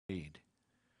need.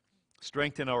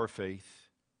 Strengthen our faith.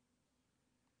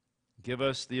 Give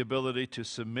us the ability to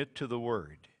submit to the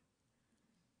Word,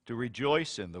 to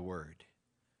rejoice in the Word,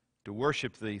 to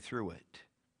worship Thee through it.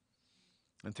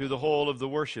 And through the whole of the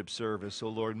worship service, O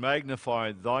Lord,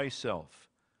 magnify Thyself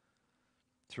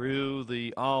through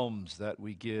the alms that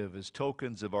we give as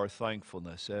tokens of our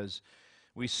thankfulness, as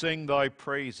we sing Thy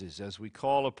praises, as we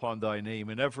call upon Thy name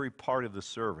in every part of the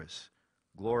service.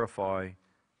 Glorify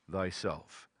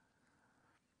Thyself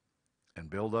and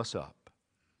build us up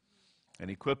and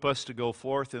equip us to go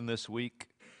forth in this week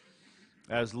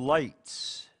as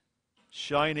lights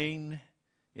shining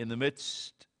in the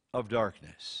midst of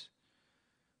darkness,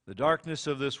 the darkness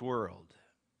of this world.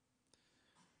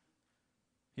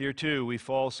 Here too we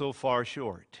fall so far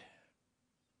short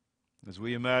as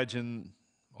we imagine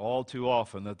all too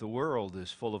often that the world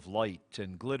is full of light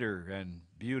and glitter and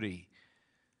beauty,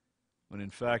 when in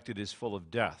fact it is full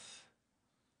of death.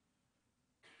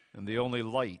 And the only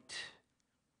light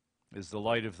is the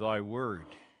light of Thy Word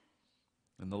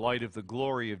and the light of the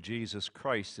glory of Jesus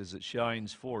Christ as it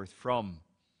shines forth from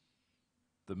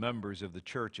the members of the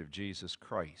Church of Jesus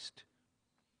Christ.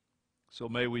 So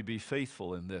may we be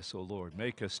faithful in this, O Lord.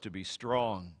 Make us to be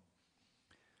strong,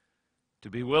 to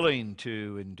be willing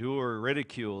to endure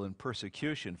ridicule and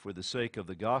persecution for the sake of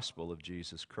the gospel of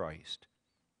Jesus Christ.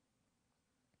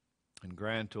 And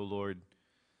grant, O Lord,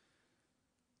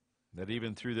 that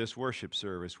even through this worship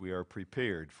service we are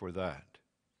prepared for that.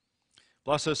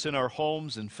 Bless us in our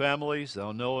homes and families.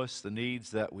 Thou knowest the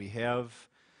needs that we have.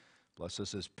 Bless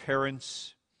us as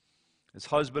parents, as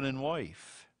husband and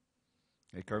wife.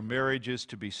 Make our marriages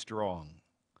to be strong,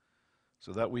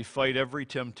 so that we fight every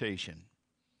temptation,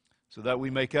 so that we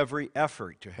make every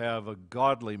effort to have a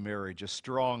godly marriage, a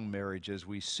strong marriage, as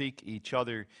we seek each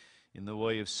other in the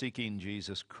way of seeking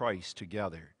Jesus Christ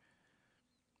together,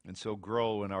 and so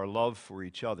grow in our love for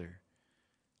each other,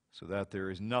 so that there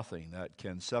is nothing that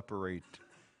can separate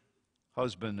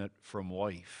husband from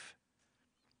wife,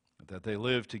 that they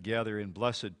live together in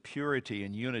blessed purity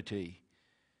and unity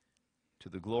to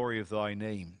the glory of Thy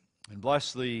name. And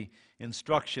bless the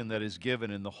instruction that is given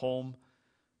in the home.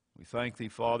 We thank Thee,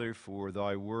 Father, for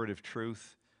Thy word of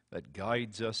truth that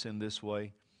guides us in this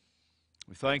way.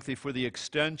 We thank Thee for the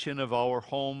extension of our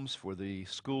homes, for the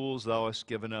schools Thou hast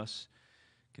given us.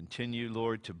 Continue,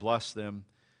 Lord, to bless them.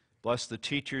 Bless the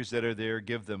teachers that are there.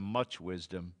 Give them much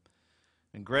wisdom.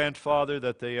 And grant, Father,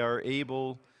 that they are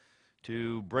able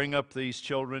to bring up these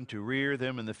children, to rear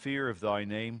them in the fear of Thy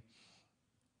name,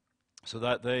 so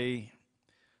that they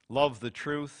love the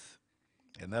truth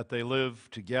and that they live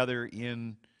together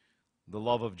in the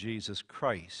love of Jesus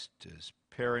Christ as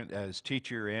parent, as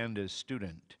teacher, and as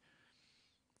student,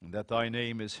 and that Thy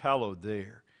name is hallowed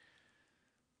there.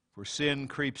 For sin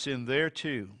creeps in there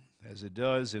too, as it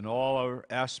does in all our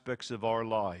aspects of our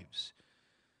lives.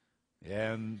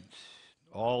 And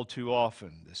all too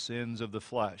often the sins of the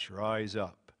flesh rise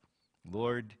up.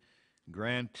 Lord,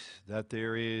 grant that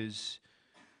there is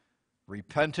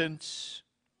repentance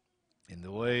in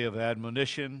the way of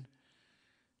admonition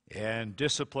and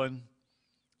discipline,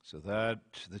 so that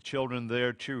the children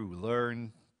there too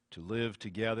learn to live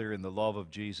together in the love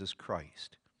of Jesus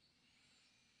Christ.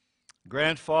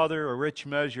 Grant, Father, a rich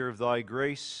measure of Thy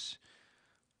grace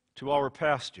to our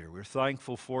pastor. We're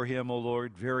thankful for him, O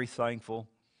Lord, very thankful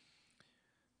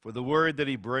for the word that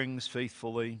he brings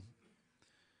faithfully,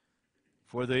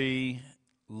 for the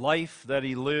life that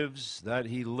he lives,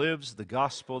 the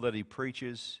gospel that he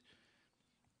preaches.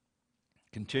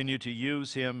 Continue to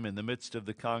use him in the midst of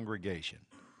the congregation,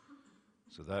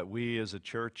 so that we as a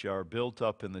church are built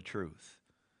up in the truth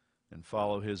and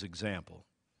follow his example.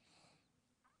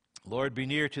 Lord, be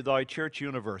near to Thy church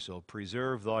universal.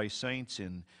 Preserve Thy saints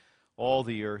in all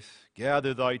the earth.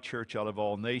 Gather Thy church out of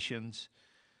all nations.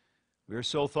 We are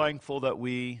so thankful that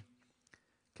we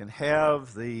can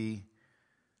have the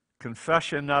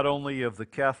confession not only of the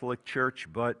Catholic Church,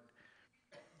 but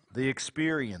the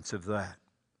experience of that,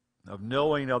 of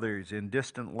knowing others in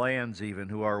distant lands even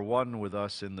who are one with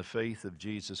us in the faith of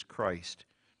Jesus Christ,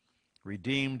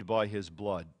 redeemed by His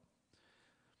blood.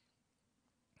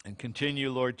 And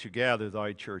continue, Lord, to gather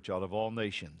Thy church out of all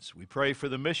nations. We pray for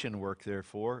the mission work,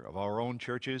 therefore, of our own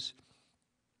churches,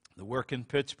 the work in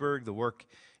Pittsburgh, the work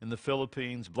in the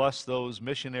Philippines. Bless those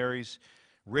missionaries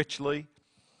richly.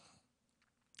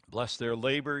 Bless their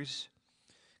labors.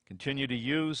 Continue to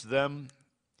use them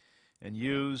and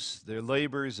use their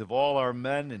labors of all our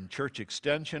men in church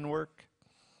extension work,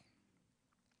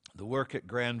 the work at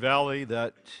Grand Valley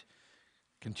that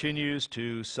continues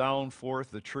to sound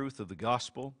forth the truth of the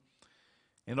gospel.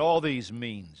 In all these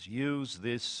means, use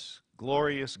this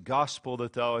glorious gospel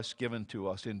that thou hast given to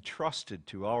us, entrusted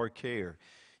to our care.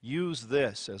 Use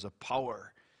this as a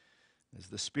power, as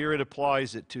the Spirit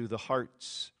applies it to the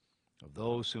hearts of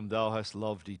those whom thou hast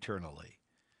loved eternally,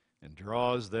 and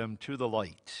draws them to the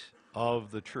light of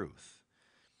the truth.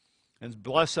 And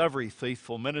bless every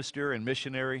faithful minister and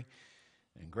missionary,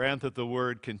 and grant that the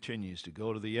word continues to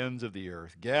go to the ends of the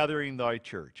earth, gathering thy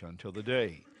church until the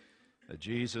day that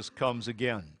Jesus comes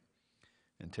again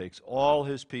and takes all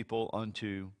his people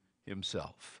unto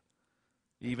himself.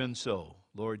 Even so,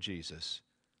 Lord Jesus,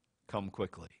 come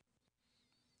quickly.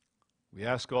 We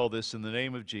ask all this in the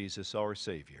name of Jesus, our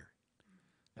Savior,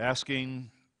 asking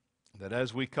that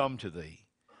as we come to thee,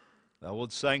 thou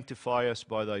wilt sanctify us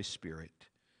by thy Spirit.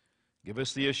 Give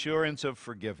us the assurance of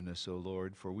forgiveness, O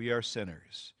Lord, for we are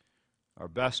sinners. Our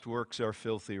best works are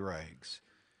filthy rags.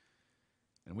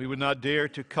 And we would not dare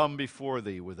to come before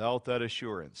thee without that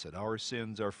assurance that our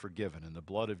sins are forgiven in the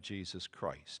blood of Jesus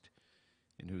Christ,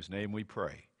 in whose name we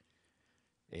pray.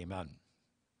 Amen.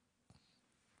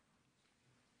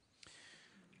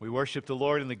 We worship the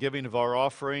Lord in the giving of our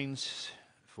offerings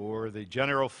for the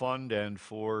general fund and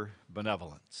for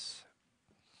benevolence.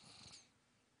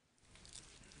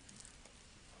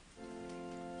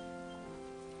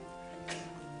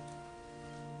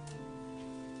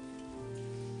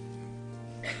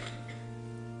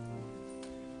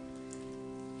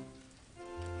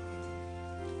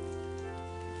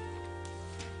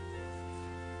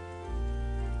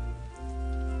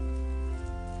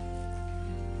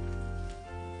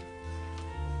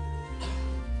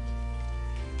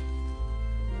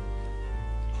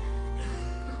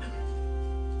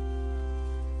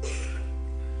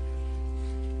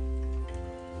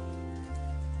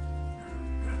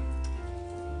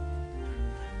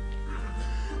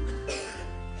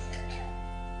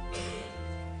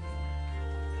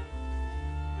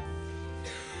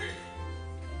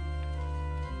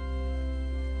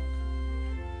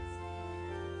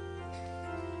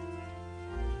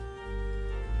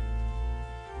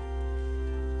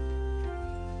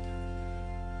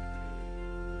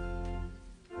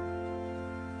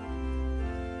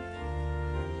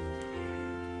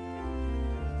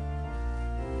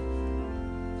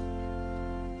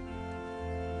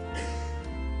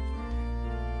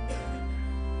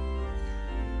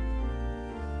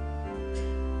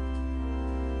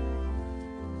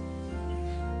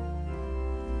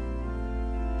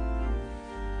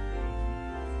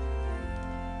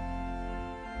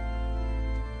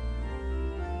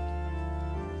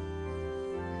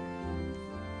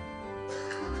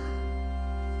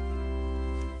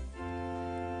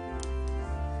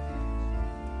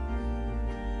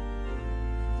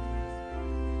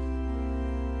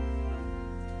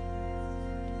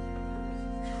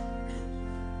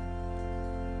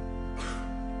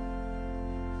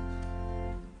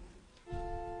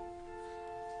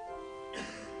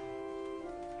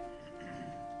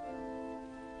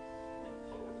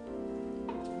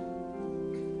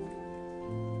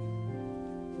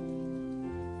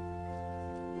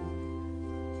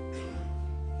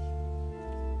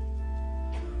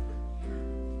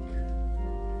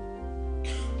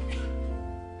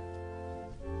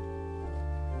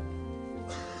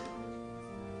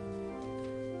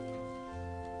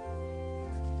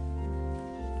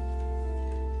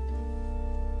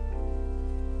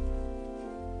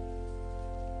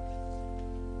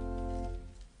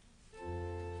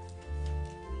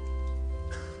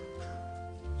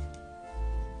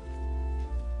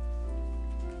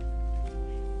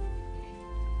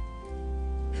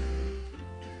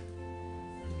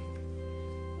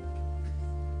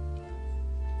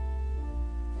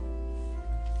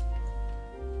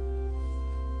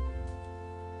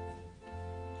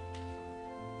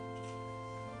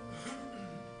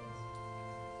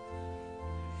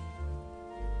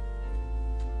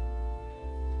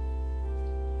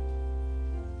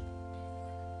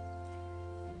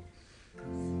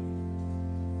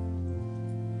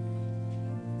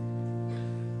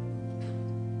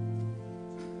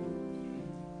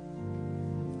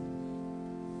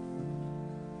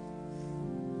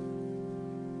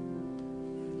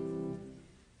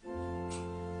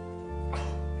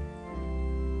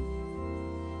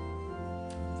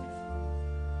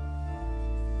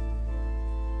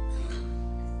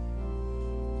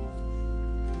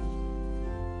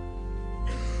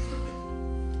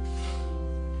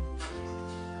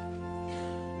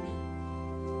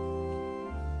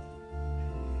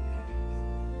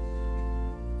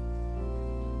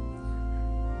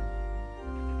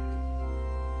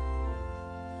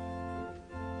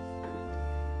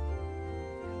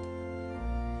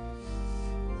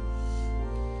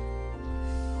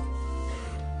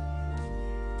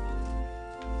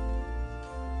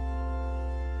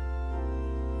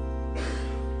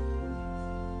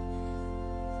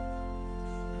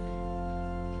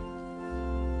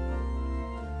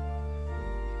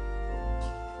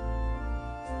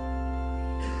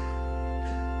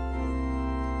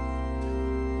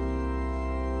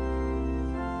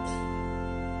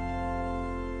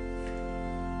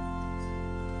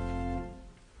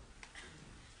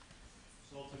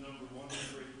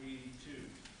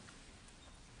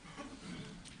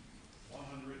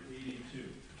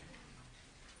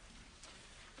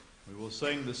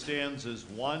 sing the stanzas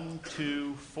 1,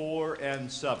 2, 4,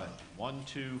 and 7. 1,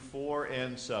 2, 4,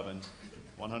 and 7,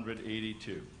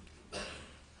 182.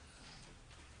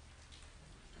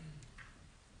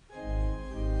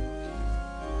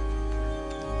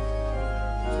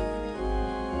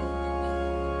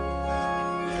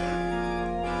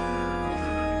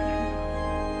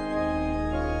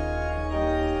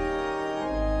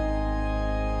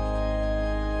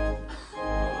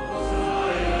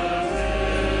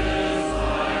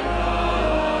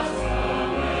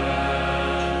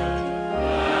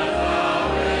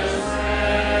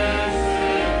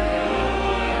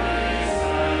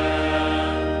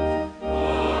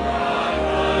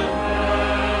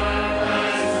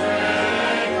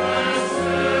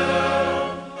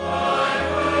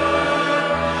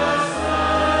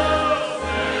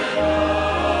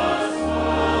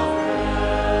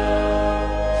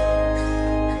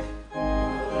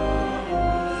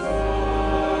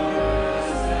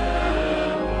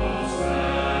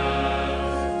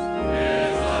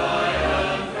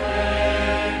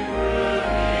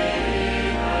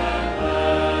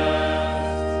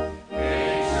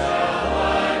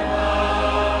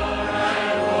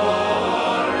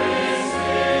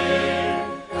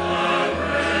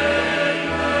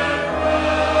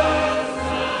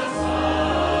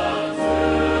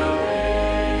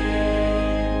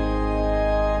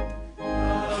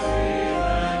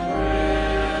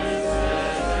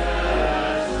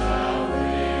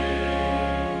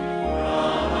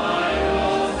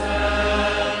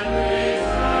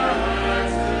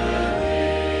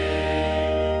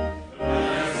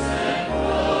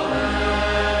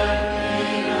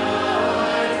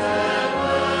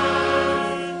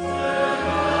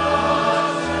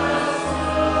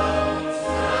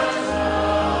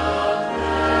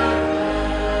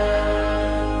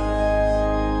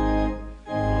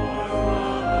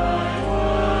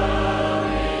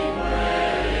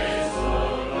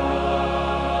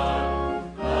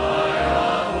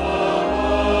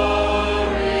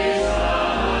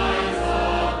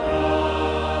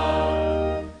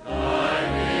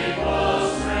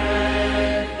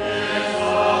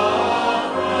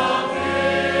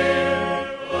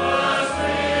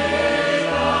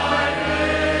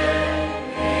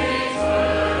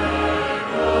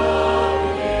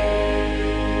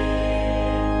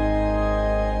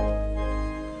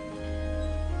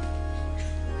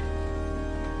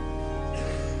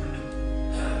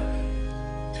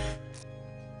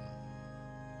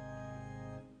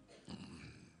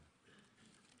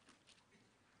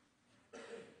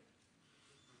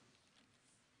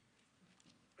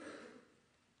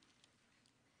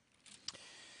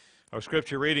 Our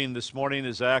scripture reading this morning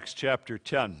is Acts chapter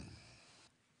 10.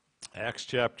 Acts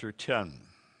chapter 10.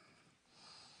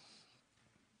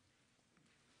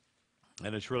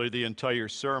 And it's really the entire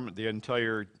sermon, the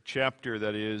entire chapter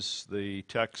that is the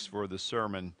text for the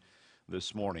sermon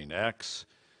this morning. Acts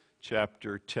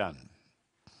chapter 10.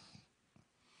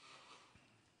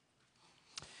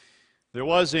 There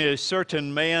was a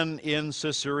certain man in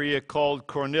Caesarea called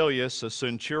Cornelius, a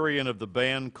centurion of the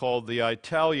band called the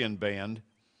Italian band,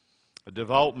 a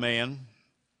devout man,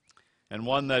 and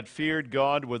one that feared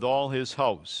God with all his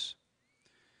house,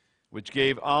 which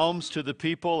gave alms to the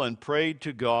people and prayed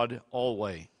to God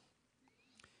always.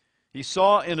 He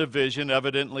saw in a vision,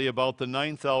 evidently about the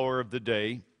 9th hour of the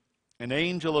day, an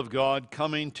angel of God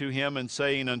coming to him and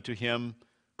saying unto him,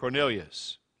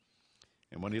 Cornelius.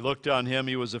 And when he looked on him,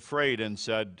 he was afraid and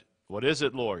said, What is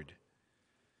it, Lord?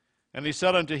 And he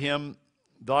said unto him,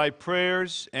 Thy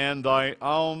prayers and thy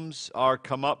alms are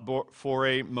come up for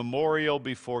a memorial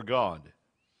before God.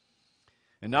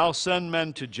 And now send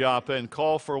men to Joppa, and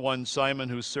call for one Simon,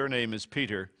 whose surname is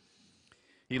Peter.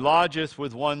 He lodgeth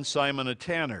with one Simon a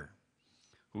tanner,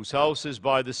 whose house is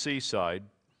by the seaside.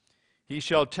 He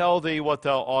shall tell thee what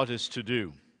thou oughtest to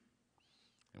do.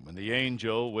 And when the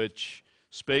angel which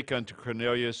spake unto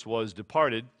Cornelius was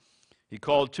departed, he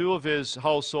called 2 of his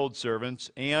household servants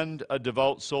and a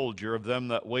devout soldier of them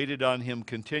that waited on him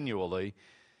continually.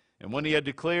 And when he had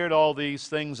declared all these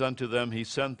things unto them, he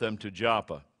sent them to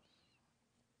Joppa.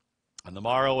 On the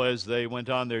morrow, as they went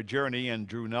on their journey and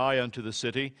drew nigh unto the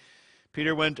city,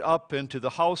 Peter went up into the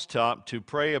housetop to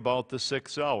pray about the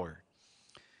 6th hour.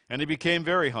 And he became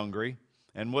very hungry,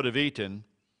 and would have eaten,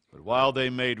 but while they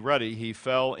made ready, he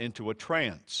fell into a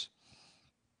trance,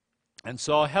 and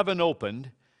saw heaven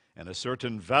opened, and a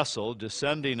certain vessel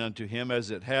descending unto him, as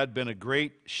it had been a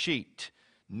great sheet,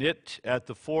 knit at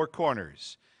the 4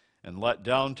 corners, and let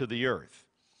down to the earth,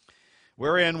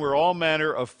 wherein were all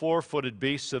manner of 4-footed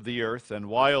beasts of the earth, and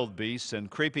wild beasts,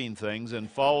 and creeping things, and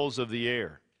fowls of the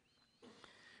air.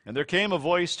 And there came a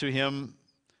voice to him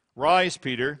Rise,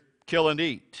 Peter, kill and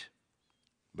eat.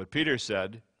 But Peter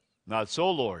said, Not so,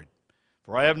 Lord,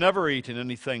 for I have never eaten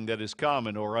anything that is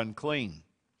common or unclean.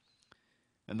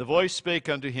 And the voice spake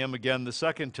unto him again the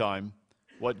second time,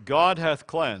 What God hath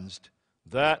cleansed,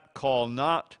 that call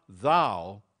not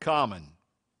thou common.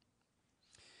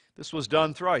 This was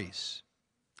done thrice,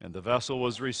 and the vessel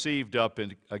was received up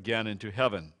again into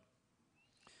heaven.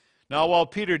 Now while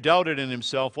Peter doubted in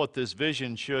himself what this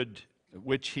vision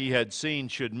which he had seen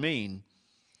should mean,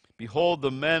 behold,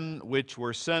 the men which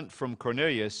were sent from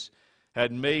Cornelius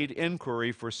had made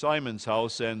inquiry for Simon's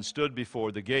house, and stood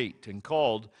before the gate, and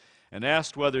called, and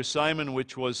asked whether Simon,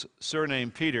 which was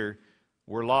surnamed Peter,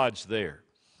 were lodged there.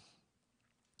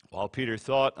 While Peter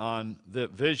thought on the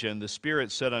vision, the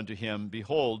Spirit said unto him,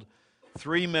 Behold,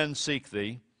 3 men seek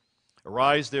thee.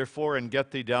 Arise therefore, and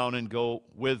get thee down, and go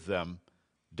with them,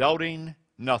 doubting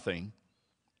nothing,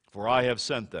 for I have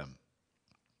sent them.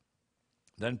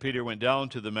 Then Peter went down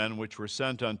to the men which were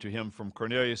sent unto him from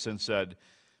Cornelius, and said,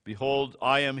 Behold,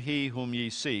 I am he whom ye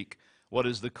seek. What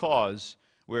is the cause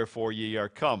wherefore ye are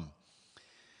come?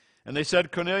 And they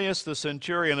said, Cornelius the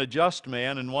centurion, a just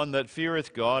man, and one that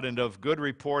feareth God, and of good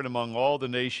report among all the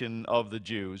nation of the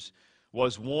Jews,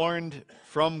 was warned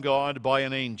from God by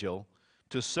an angel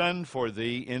to send for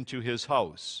thee into his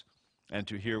house, and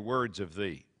to hear words of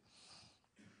thee.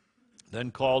 Then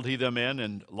called he them in,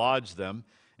 and lodged them.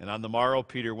 And on the morrow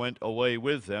Peter went away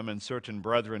with them, and certain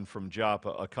brethren from Joppa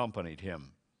accompanied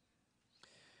him.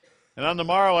 And on the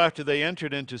morrow after they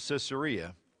entered into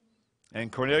Caesarea,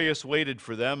 and Cornelius waited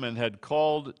for them, and had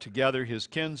called together his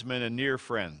kinsmen and near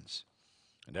friends.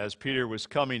 And as Peter was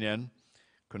coming in,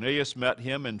 Cornelius met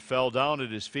him, and fell down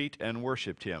at his feet, and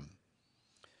worshipped him.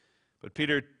 But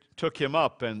Peter took him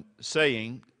up, and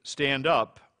saying, Stand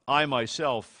up, I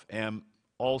myself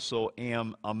also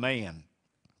am a man.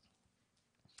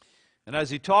 And as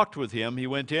he talked with him, he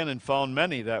went in, and found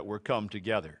many that were come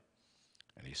together.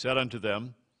 And he said unto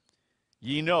them,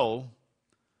 Ye know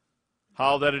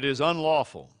how that it is an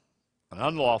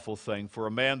unlawful thing for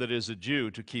a man that is a Jew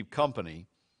to keep company,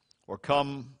 or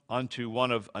come unto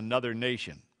one of another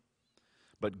nation.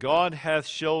 But God hath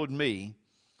showed me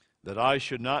that I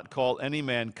should not call any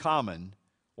man common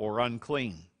or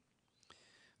unclean.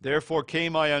 Therefore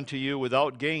came I unto you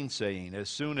without gainsaying, as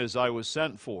soon as I was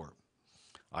sent for.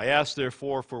 I ask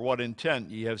therefore for what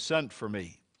intent ye have sent for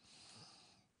me.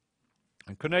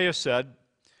 And Cornelius said,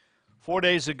 4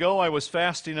 days ago I was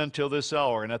fasting until this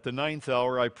hour, and at the 9th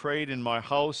hour I prayed in my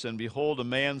house, and behold, a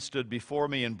man stood before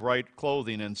me in bright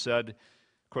clothing, and said,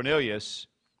 Cornelius,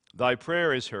 thy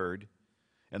prayer is heard,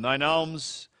 and thine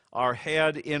alms are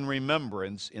had in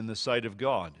remembrance in the sight of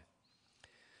God.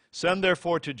 Send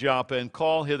therefore to Joppa, and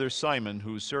call hither Simon,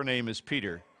 whose surname is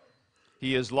Peter.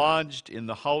 He is lodged in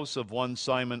the house of one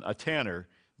Simon a tanner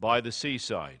by the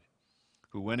seaside,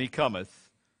 who when he cometh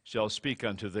shall speak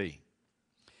unto thee.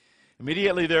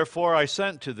 Immediately therefore I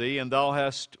sent to thee, and thou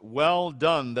hast well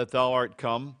done that thou art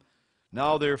come.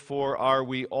 Now therefore are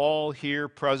we all here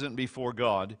present before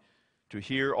God, to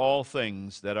hear all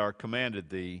things that are commanded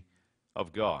thee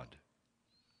of God.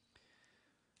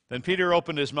 Then Peter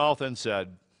opened his mouth and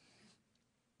said,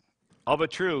 Of a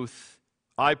truth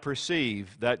I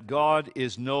perceive that God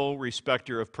is no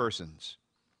respecter of persons,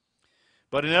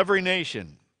 but in every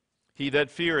nation he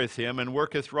that feareth him and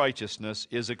worketh righteousness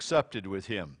is accepted with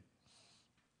him.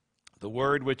 The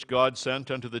word which God sent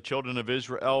unto the children of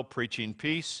Israel, preaching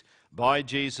peace by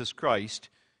Jesus Christ,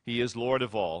 he is Lord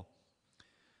of all.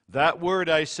 That word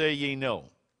I say ye know,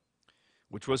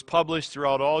 which was published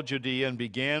throughout all Judea, and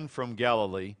began from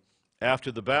Galilee,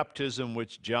 after the baptism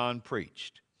which John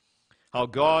preached, how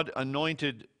God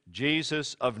anointed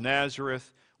Jesus of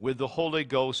Nazareth with the Holy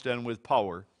Ghost and with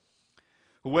power,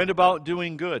 who went about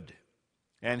doing good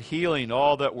and healing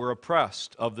all that were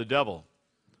oppressed of the devil,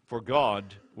 for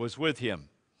God was with him.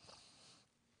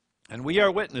 And we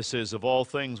are witnesses of all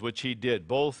things which he did,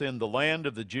 both in the land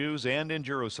of the Jews and in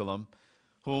Jerusalem,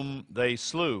 whom they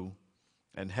slew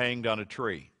and hanged on a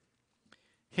tree.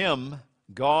 Him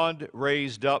God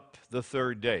raised up the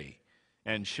 3rd day,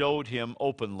 and showed him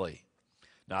openly,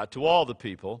 not to all the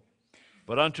people,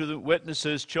 but unto the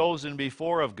witnesses chosen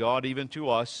before of God, even to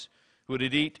us, who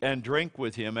did eat and drink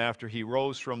with him after he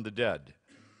rose from the dead.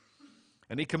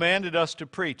 And he commanded us to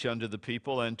preach unto the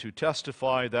people, and to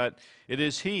testify that it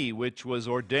is he which was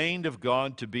ordained of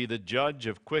God to be the judge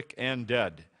of quick and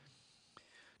dead.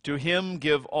 To him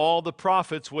give all the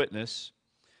prophets witness,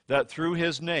 that through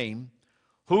his name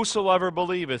whosoever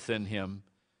believeth in him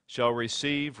shall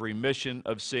receive remission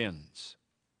of sins.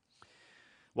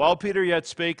 While Peter yet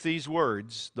spake these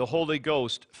words, the Holy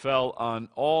Ghost fell on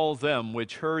all them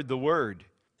which heard the word.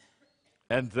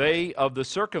 And they of the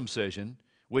circumcision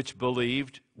which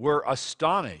believed were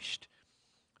astonished,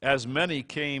 as many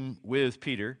came with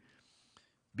Peter,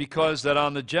 because that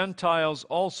on the Gentiles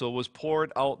also was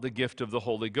poured out the gift of the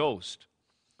Holy Ghost.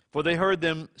 For they heard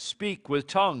them speak with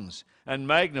tongues and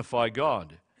magnify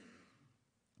God.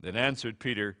 Then answered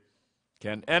Peter,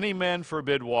 Can any man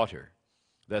forbid water,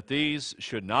 that these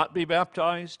should not be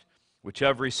baptized, which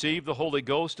have received the Holy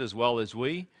Ghost as well as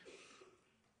we?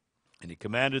 And he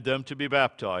commanded them to be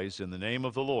baptized in the name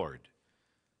of the Lord.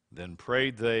 Then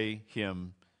prayed they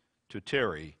him to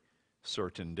tarry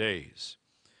certain days.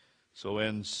 So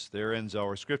there ends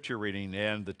our scripture reading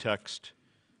and the text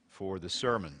for the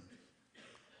sermon.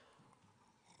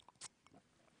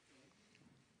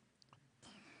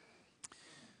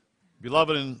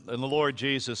 Beloved in the Lord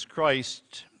Jesus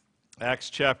Christ, Acts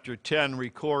chapter 10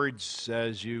 records,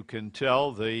 as you can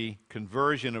tell, the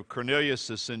conversion of Cornelius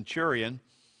the centurion,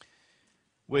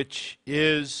 which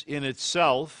is in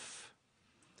itself,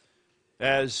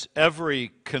 as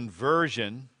every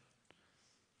conversion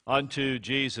unto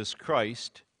Jesus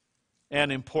Christ, an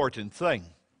important thing.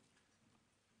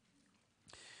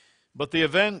 But the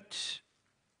event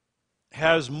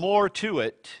has more to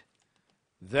it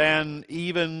than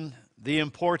even the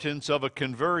importance of a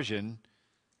conversion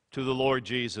to the Lord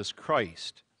Jesus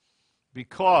Christ,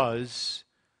 because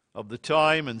of the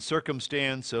time and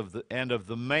circumstance of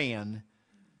the man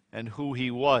and who he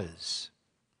was,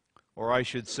 or I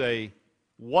should say,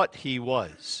 what he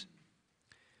was.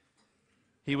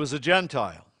 He was a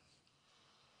Gentile.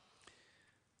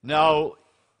 Now,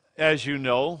 as you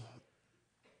know,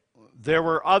 there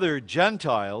were other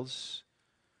Gentiles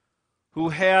who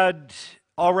had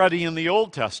already in the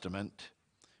Old Testament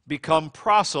become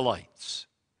proselytes,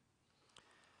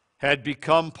 had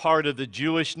become part of the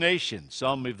Jewish nation.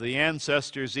 Some of the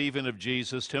ancestors even of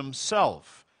Jesus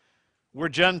himself were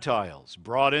Gentiles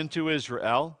brought into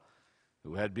Israel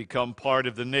who had become part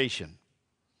of the nation.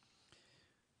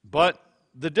 But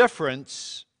the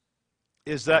difference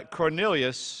is that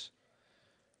Cornelius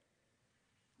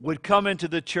would come into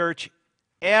the church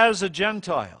as a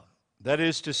Gentile. That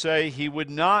is to say, he would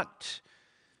not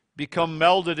become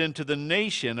melded into the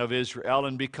nation of Israel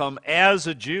and become as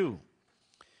a Jew.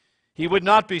 He would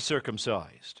not be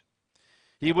circumcised.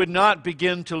 He would not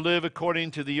begin to live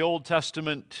according to the Old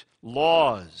Testament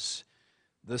laws,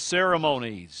 the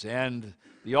ceremonies, and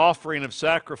the offering of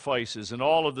sacrifices, and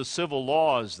all of the civil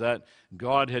laws that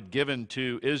God had given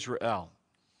to Israel.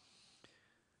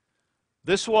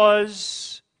 This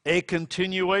was a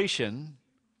continuation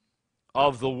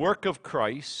of the work of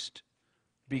Christ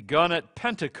begun at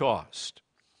Pentecost,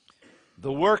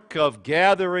 the work of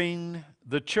gathering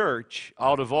the church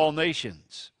out of all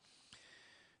nations.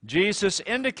 Jesus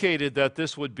indicated that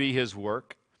this would be his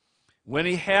work when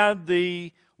he had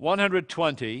the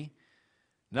 120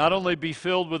 not only be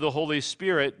filled with the Holy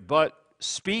Spirit, but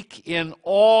speak in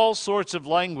all sorts of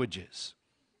languages.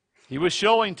 He was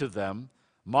showing to them,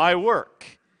 my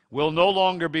work will no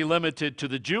longer be limited to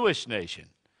the Jewish nation.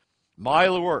 My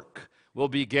work will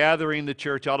be gathering the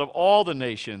church out of all the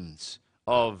nations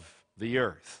of the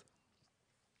earth.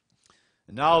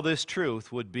 And now this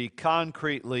truth would be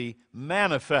concretely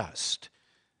manifest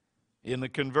in the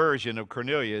conversion of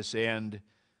Cornelius and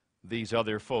these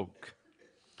other folk.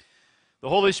 The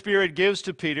Holy Spirit gives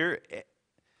to Peter,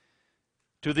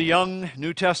 to the young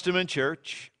New Testament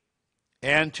church,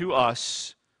 and to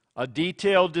us, a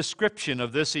detailed description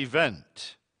of this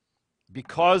event,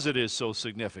 because it is so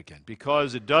significant,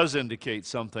 because it does indicate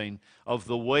something of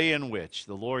the way in which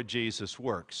the Lord Jesus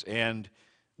works and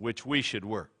which we should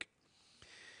work.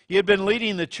 He had been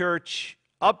leading the church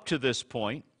up to this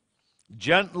point,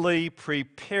 gently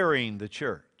preparing the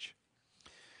church.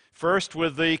 First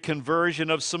with the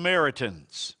conversion of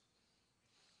Samaritans.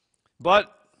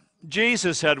 But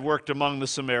Jesus had worked among the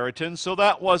Samaritans, so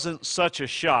that wasn't such a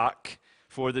shock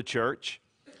for the church.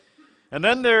 And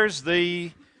then there's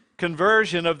the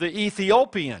conversion of the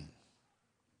Ethiopian.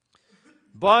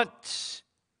 But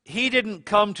he didn't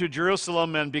come to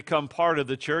Jerusalem and become part of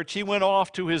the church. He went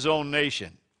off to his own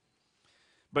nation.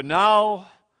 But now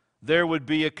there would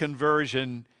be a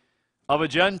conversion of a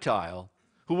Gentile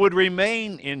who would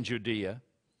remain in Judea,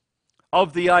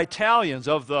 of the Italians,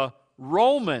 of the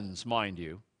Romans, mind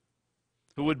you,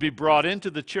 who would be brought into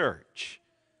the church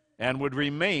and would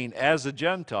remain as a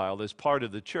Gentile, as part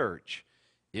of the church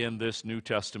in this New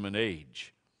Testament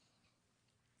age.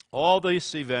 All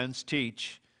these events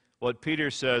teach what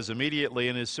Peter says immediately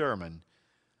in his sermon,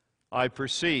 I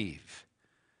perceive,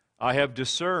 I have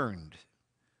discerned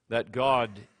that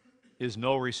God is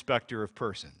no respecter of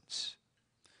persons,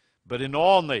 but in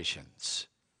all nations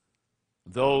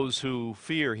those who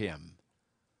fear him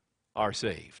are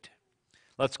saved.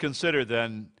 Let's consider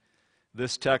then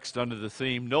this text under the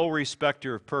theme, no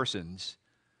respecter of persons.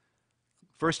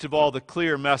 First of all, the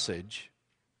clear message.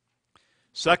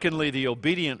 Secondly, the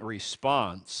obedient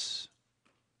response.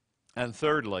 And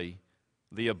thirdly,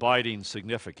 the abiding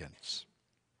significance.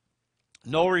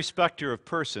 No respecter of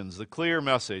persons, the clear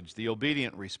message, the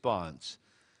obedient response,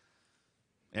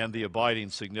 and the abiding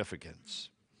significance.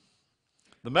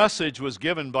 The message was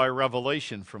given by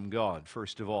revelation from God,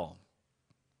 first of all,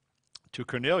 to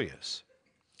Cornelius.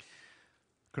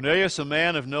 Cornelius, a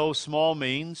man of no small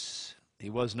means, he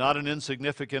was not an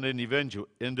insignificant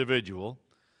individual.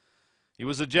 He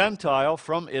was a Gentile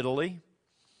from Italy.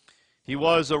 He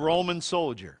was a Roman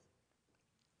soldier.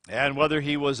 And whether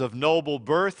he was of noble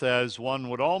birth, as one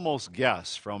would almost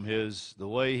guess from the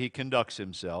way he conducts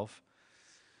himself,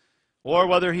 or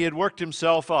whether he had worked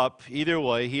himself up, either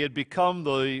way, he had become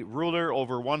the ruler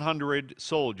over 100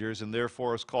 soldiers, and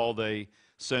therefore is called a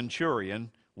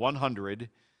centurion, 100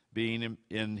 being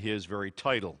in his very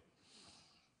title.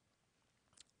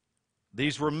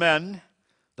 These were men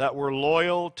that were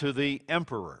loyal to the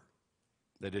emperor.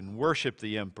 They didn't worship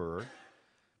the emperor,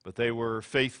 but they were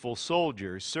faithful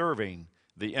soldiers serving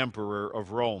the emperor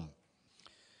of Rome.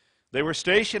 They were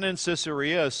stationed in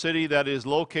Caesarea, a city that is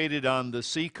located on the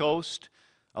seacoast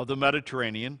of the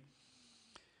Mediterranean,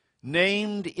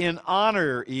 named in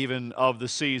honor even of the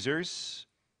Caesars.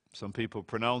 Some people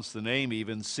pronounce the name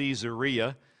even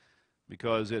Caesarea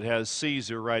because it has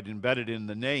Caesar right embedded in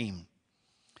the name.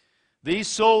 These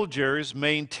soldiers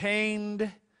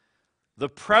maintained the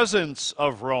presence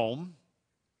of Rome,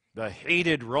 the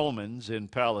hated Romans in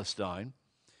Palestine,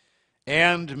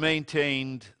 and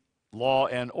maintained law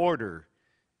and order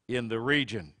in the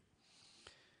region.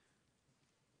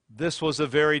 This was a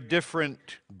very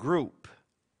different group,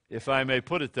 if I may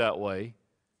put it that way,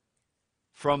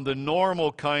 from the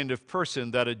normal kind of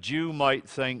person that a Jew might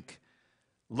think,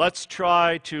 let's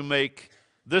try to make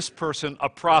this person a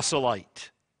proselyte.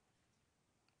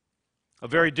 A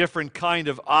very different kind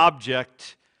of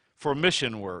object for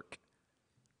mission work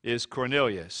is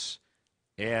Cornelius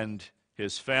and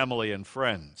his family and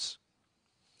friends.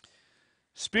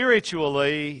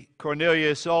 Spiritually,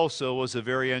 Cornelius also was a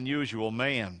very unusual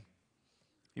man.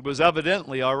 He was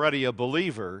evidently already a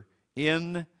believer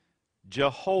in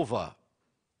Jehovah,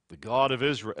 the God of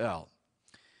Israel.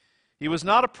 He was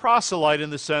not a proselyte in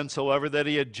the sense, however, that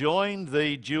he had joined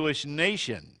the Jewish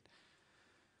nation.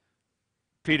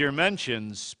 Peter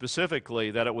mentions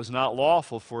specifically that it was not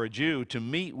lawful for a Jew to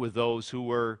meet with those who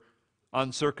were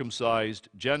uncircumcised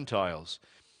Gentiles.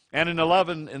 And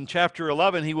in chapter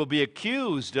 11, he will be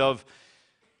accused of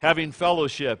having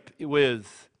fellowship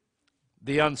with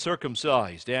the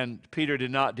uncircumcised, and Peter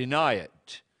did not deny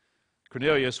it.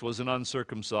 Cornelius was an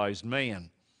uncircumcised man.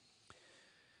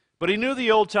 But he knew the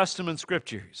Old Testament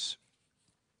scriptures.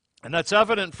 And that's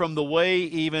evident from the way,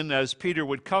 even as Peter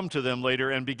would come to them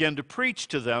later and begin to preach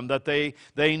to them, that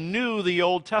they knew the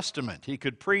Old Testament. He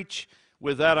could preach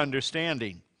with that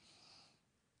understanding.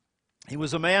 He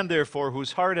was a man, therefore,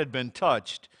 whose heart had been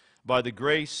touched by the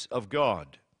grace of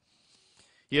God.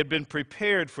 He had been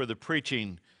prepared for the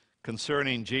preaching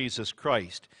concerning Jesus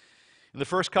Christ. In the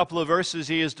first couple of verses,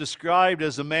 he is described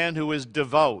as a man who is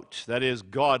devout, that is,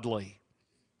 godly.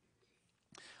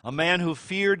 A man who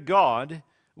feared God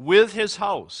with his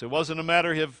house. It wasn't a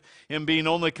matter of him being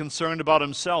only concerned about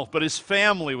himself, but his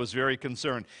family was very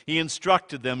concerned. He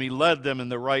instructed them, he led them in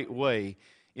the right way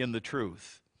in the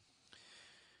truth.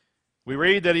 We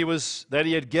read that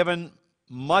he had given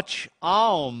much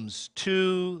alms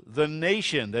to the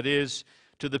nation, that is,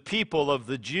 to the people of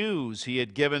the Jews. He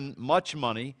had given much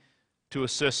money to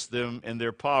assist them in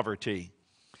their poverty.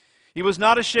 He was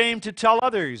not ashamed to tell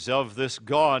others of this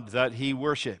God that he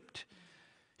worshiped.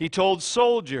 He told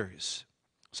soldiers,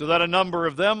 so that a number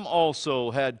of them also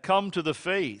had come to the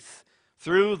faith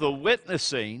through the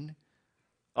witnessing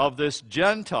of this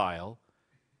Gentile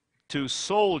to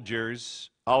soldiers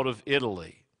out of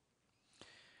Italy.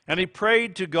 And he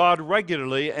prayed to God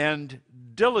regularly and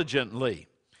diligently.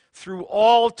 Through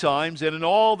all times and in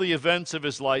all the events of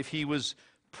his life, he was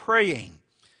praying.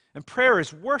 And prayer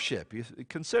is worship. You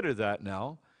consider that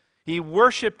now. He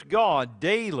worshiped God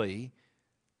daily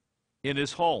in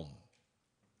his home.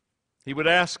 He would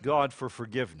ask God for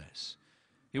forgiveness.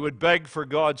 He would beg for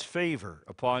God's favor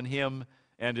upon him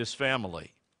and his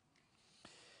family.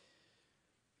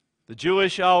 The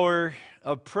Jewish hour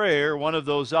of prayer, one of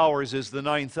those hours is the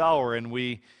 9th hour,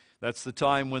 and that's the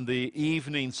time when the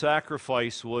evening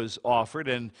sacrifice was offered,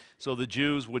 and so the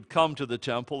Jews would come to the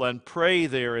temple and pray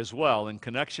there as well in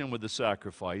connection with the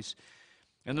sacrifice.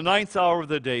 And the ninth hour of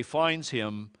the day finds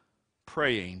him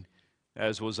praying,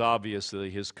 as was obviously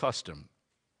his custom.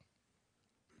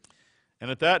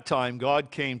 And at that time,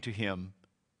 God came to him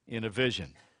in a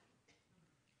vision.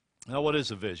 Now, what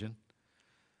is a vision?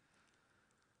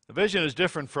 A vision is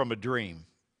different from a dream.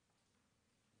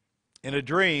 In a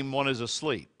dream, one is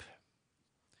asleep.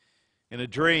 In a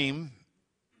dream,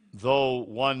 though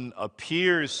one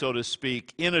appears, so to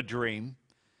speak, in a dream,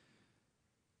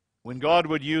 when God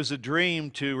would use a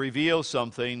dream to reveal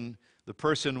something, the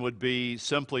person would be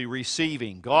simply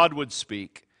receiving. God would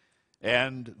speak,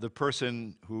 and the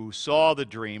person who saw the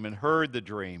dream and heard the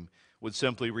dream would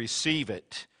simply receive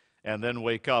it and then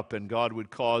wake up, and God would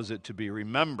cause it to be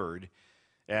remembered,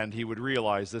 and he would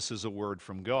realize this is a word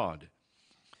from God.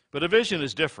 But a vision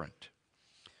is different.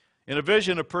 In a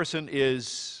vision, a person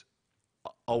is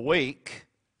awake,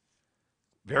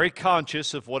 very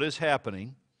conscious of what is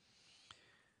happening,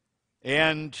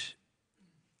 and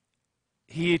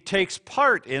he takes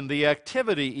part in the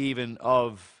activity even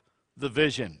of the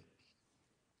vision.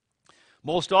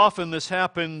 Most often this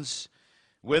happens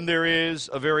when there is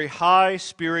a very high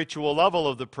spiritual level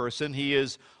of the person. He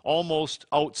is almost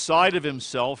outside of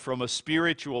himself from a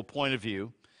spiritual point of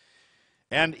view.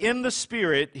 And in the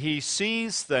Spirit, he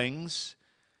sees things,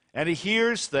 and he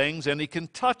hears things, and he can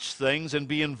touch things and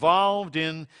be involved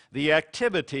in the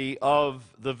activity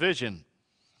of the vision.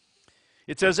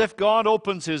 It's as if God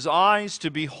opens his eyes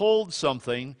to behold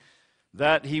something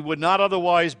that he would not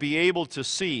otherwise be able to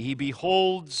see. He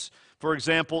beholds, for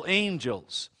example,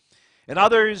 angels. And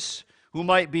others who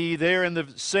might be there in the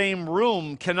same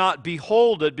room cannot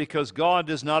behold it because God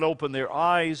does not open their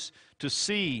eyes to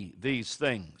see these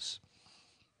things.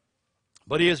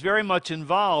 But he is very much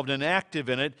involved and active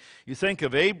in it. You think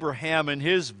of Abraham and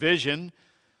his vision,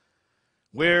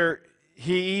 where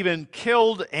he even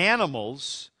killed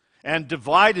animals and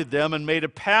divided them and made a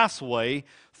pathway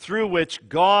through which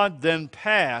God then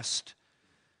passed,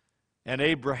 and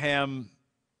Abraham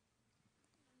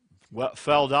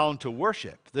fell down to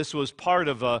worship. This was part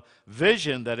of a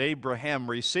vision that Abraham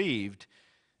received,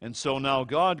 and so now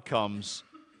God comes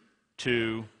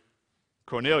to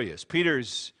Cornelius.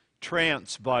 Peter's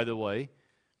trance, by the way,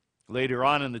 later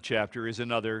on in the chapter, is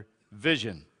another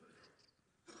vision.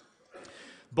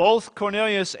 Both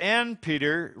Cornelius and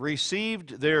Peter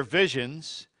received their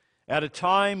visions at a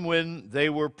time when they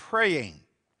were praying.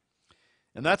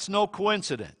 And that's no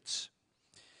coincidence.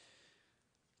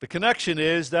 The connection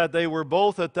is that they were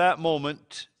both at that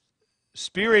moment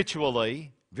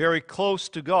spiritually very close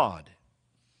to God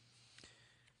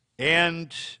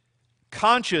and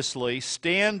consciously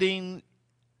standing,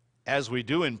 as we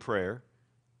do in prayer,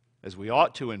 as we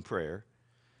ought to in prayer,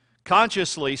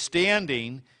 consciously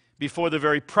standing before the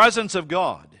very presence of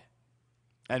God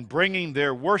and bringing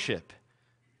their worship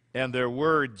and their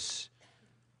words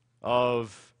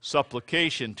of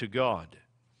supplication to God.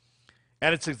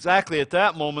 And it's exactly at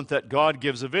that moment that God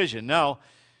gives a vision. Now,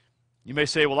 you may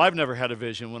say, well, I've never had a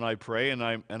vision when I pray, and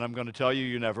I'm going to tell you,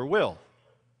 you never will.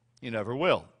 You never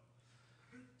will.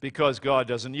 Because God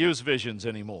doesn't use visions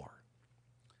anymore,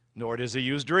 nor does he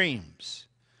use dreams.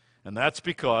 And that's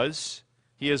because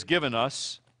he has given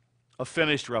us a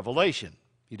finished revelation.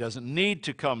 He doesn't need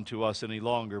to come to us any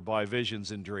longer by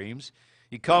visions and dreams.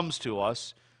 He comes to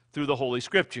us through the Holy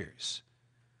Scriptures.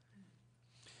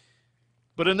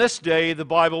 But in this day, the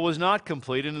Bible was not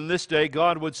complete, and in this day,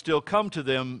 God would still come to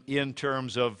them in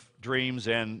terms of dreams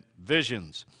and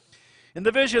visions. In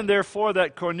the vision, therefore,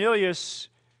 that Cornelius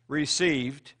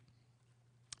received,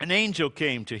 an angel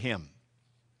came to him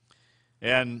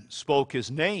and spoke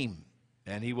his name,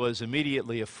 and he was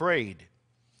immediately afraid.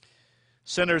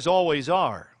 Sinners always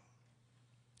are.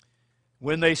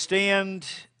 When they stand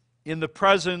in the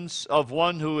presence of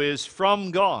one who is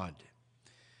from God,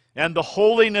 and the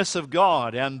holiness of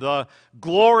God and the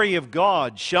glory of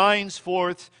God shines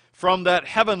forth from that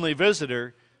heavenly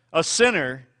visitor, a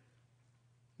sinner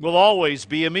will always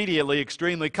be immediately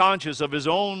extremely conscious of his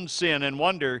own sin and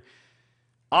wonder,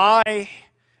 I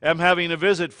am having a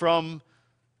visit from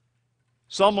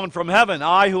someone from heaven,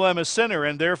 I who am a sinner,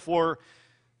 and therefore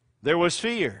there was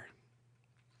fear.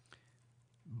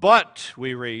 But,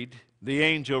 we read, the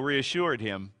angel reassured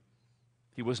him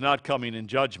he was not coming in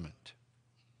judgment.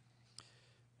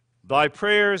 Thy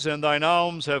prayers and thine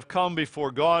alms have come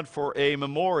before God for a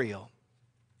memorial.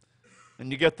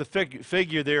 And you get the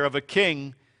figure there of a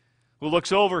king who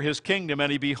looks over his kingdom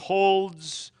and he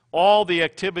beholds all the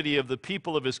activity of the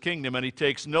people of his kingdom, and he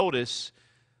takes notice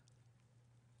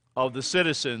of the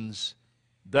citizens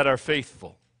that are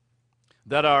faithful,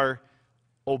 that are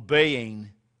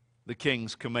obeying the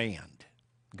king's command.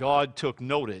 God took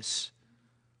notice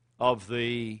of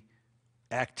the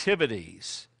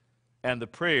activities and the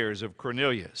prayers of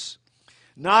Cornelius.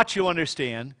 Not, you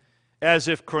understand, as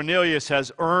if Cornelius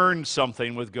has earned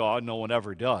something with God. No one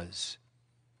ever does.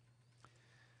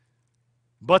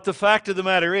 But the fact of the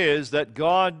matter is that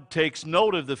God takes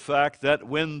note of the fact that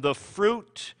when the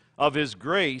fruit of His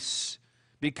grace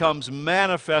becomes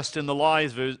manifest in the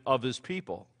lives of His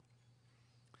people,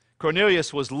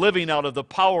 Cornelius was living out of the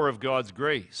power of God's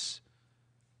grace.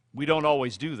 We don't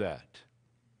always do that.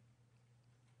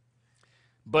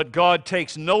 But God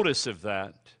takes notice of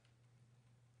that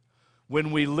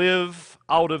when we live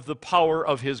out of the power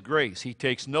of His grace. He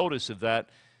takes notice of that,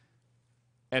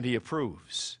 and He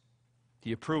approves.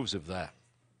 He approves of that.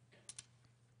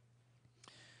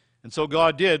 And so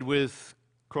God did with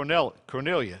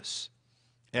Cornelius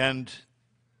and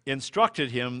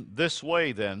instructed him this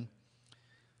way then: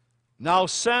 "Now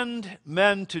send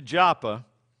men to Joppa,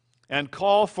 and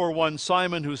call for one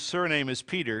Simon, whose surname is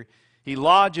Peter. He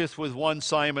lodgeth with one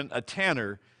Simon, a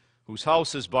tanner, whose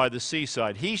house is by the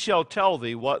seaside. He shall tell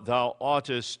thee what thou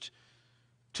oughtest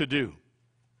to do."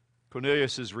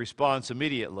 Cornelius' response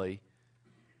immediately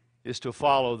is to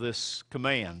follow this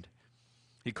command.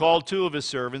 He called 2 of his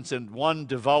servants and one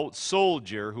devout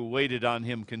soldier who waited on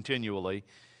him continually,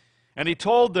 and he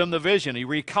told them the vision. He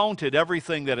recounted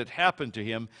everything that had happened to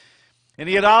him, and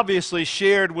he had obviously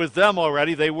shared with them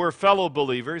already. They were fellow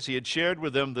believers. He had shared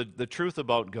with them the truth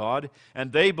about God,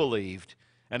 and they believed,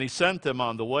 and he sent them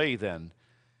on the way then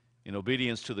in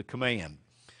obedience to the command.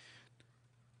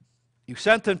 He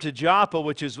sent them to Joppa,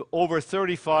 which is over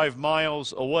 35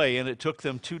 miles away, and it took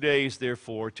them 2 days,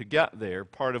 therefore, to get there,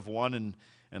 part of one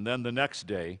and then the next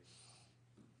day.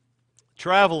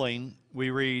 Traveling, we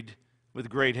read, with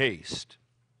great haste.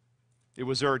 It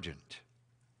was urgent.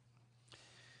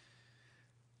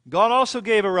 God also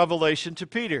gave a revelation to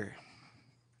Peter.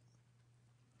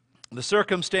 The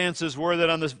circumstances were that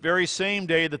on this very same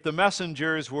day that the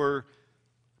messengers were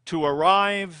to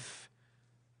arrive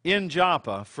in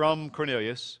Joppa from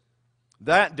Cornelius,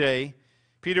 that day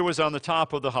Peter was on the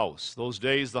top of the house. Those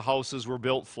days the houses were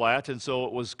built flat, and so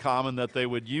it was common that they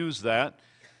would use that.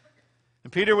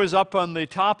 And Peter was up on the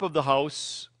top of the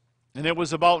house, and it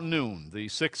was about noon, the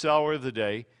 6th hour of the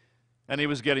day, and he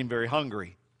was getting very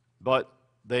hungry. But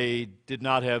they did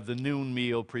not have the noon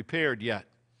meal prepared yet.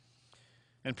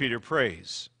 And Peter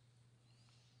prays.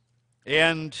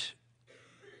 And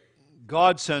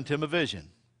God sent him a vision.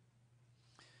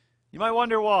 You might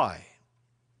wonder why.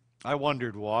 I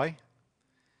wondered why.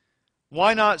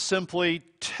 Why not simply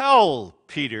tell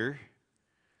Peter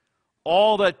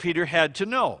all that Peter had to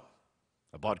know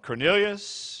about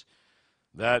Cornelius,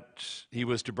 that he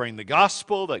was to bring the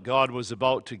gospel, that God was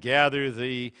about to gather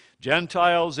the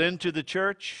Gentiles into the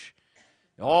church,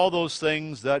 all those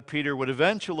things that Peter would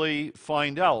eventually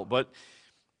find out. But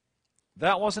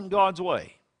that wasn't God's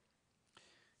way.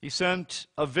 He sent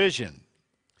a vision,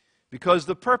 because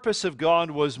the purpose of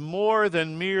God was more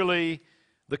than merely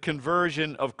the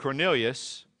conversion of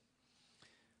Cornelius.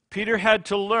 Peter had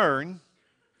to learn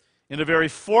in a very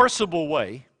forcible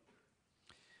way,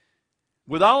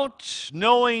 without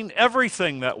knowing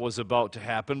everything that was about to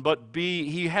happen, but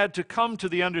he had to come to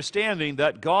the understanding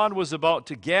that God was about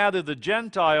to gather the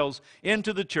Gentiles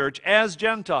into the church as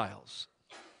Gentiles.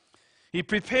 He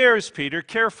prepares Peter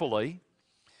carefully,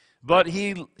 but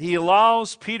he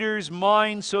allows Peter's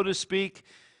mind, so to speak,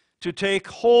 to take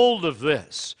hold of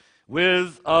this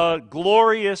with a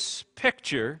glorious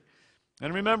picture.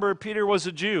 And remember, Peter was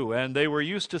a Jew, and they were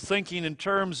used to thinking in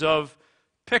terms of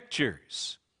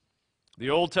pictures. The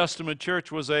Old Testament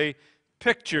church was a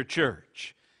picture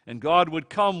church, and God would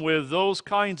come with those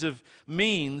kinds of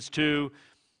means to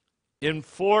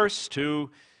enforce, to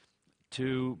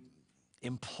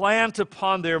implant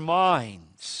upon their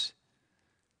minds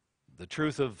the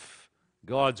truth of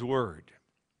God's Word.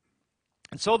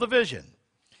 And so the vision.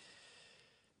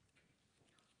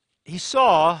 He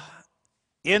saw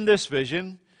in this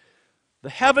vision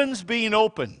the heavens being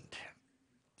opened.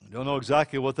 I don't know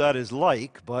exactly what that is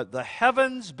like, but the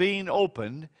heavens being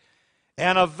opened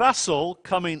and a vessel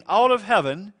coming out of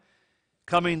heaven,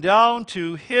 coming down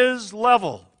to his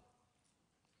level.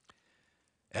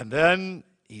 And then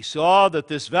he saw that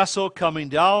this vessel coming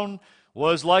down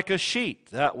was like a sheet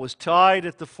that was tied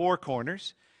at the 4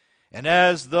 corners. And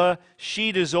as the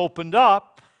sheet is opened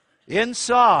up,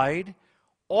 inside,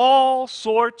 all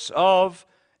sorts of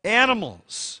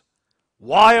animals,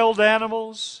 wild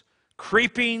animals,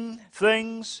 creeping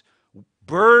things,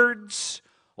 birds,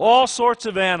 all sorts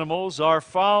of animals are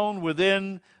found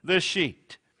within the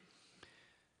sheet.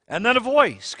 And then a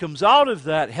voice comes out of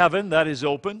that heaven that is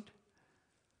opened,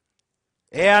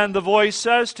 And the voice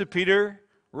says to Peter,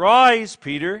 "Rise,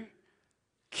 Peter,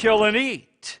 kill and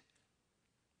eat."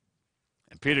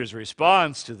 And Peter's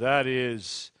response to that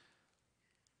is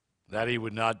that he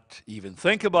would not even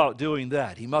think about doing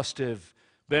that. He must have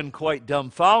been quite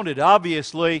dumbfounded.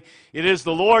 Obviously, it is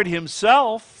the Lord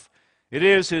Himself, it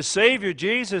is His Savior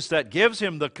Jesus that gives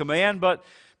him the command, but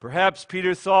perhaps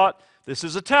Peter thought, this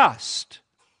is a test.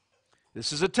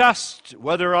 This is a test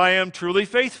whether I am truly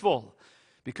faithful,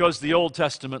 because the Old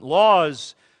Testament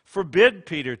laws forbid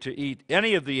Peter to eat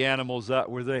any of the animals that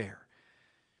were there.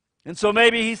 And so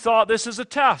maybe he thought this is a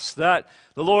test that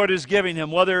the Lord is giving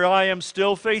him, whether I am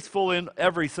still faithful in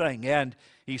everything. And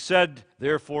he said,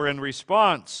 therefore, in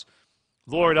response,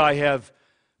 "Lord, I have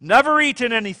never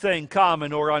eaten anything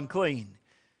common or unclean."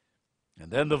 And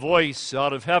then the voice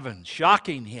out of heaven,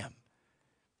 shocking him.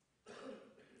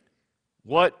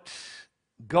 "What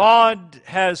God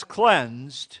has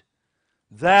cleansed,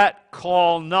 that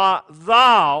call not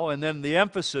thou," and then the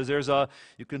emphasis,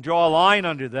 you can draw a line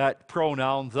under that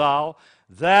pronoun, thou,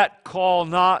 "that call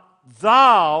not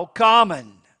thou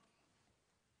common."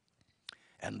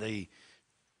 And the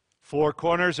four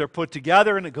corners are put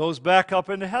together and it goes back up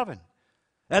into heaven.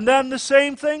 And then the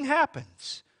same thing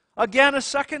happens again a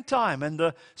second time, and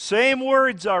the same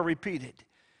words are repeated.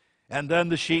 And then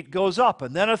the sheet goes up,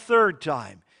 and then a third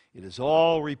time. It is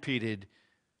all repeated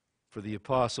for the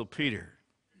Apostle Peter.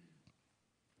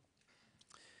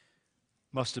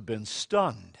 Must have been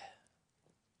stunned.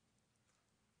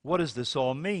 What does this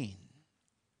all mean?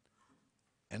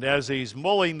 And as he's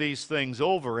mulling these things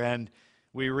over, and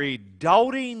we read,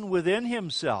 doubting within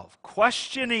himself,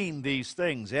 questioning these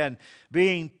things, and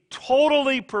being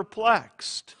totally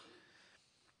perplexed,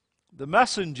 the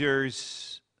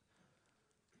messengers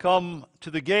come to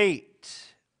the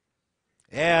gate,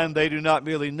 and they do not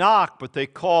merely knock, but they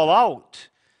call out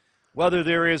whether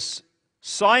there is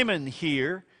Simon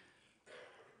here,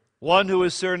 one who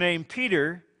is surnamed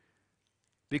Peter,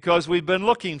 because we've been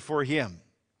looking for him.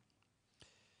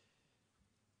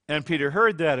 And Peter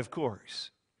heard that, of course.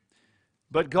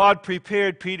 But God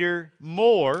prepared Peter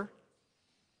more,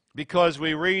 because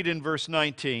we read in verse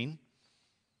 19,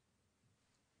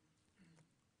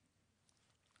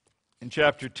 in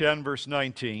chapter 10, verse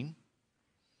 19,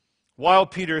 "While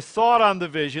Peter thought on the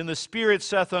vision, the Spirit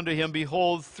saith unto him,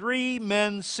 Behold, 3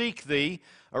 men seek thee.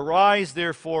 Arise,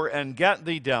 therefore, and get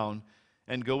thee down,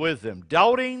 and go with them,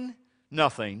 doubting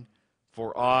nothing,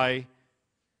 for I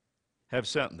have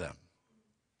sent them."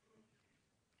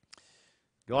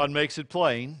 God makes it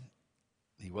plain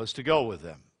he was to go with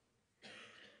them.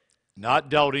 Not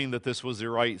doubting that this was the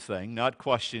right thing, not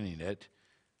questioning it,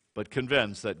 but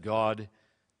convinced that God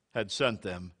had sent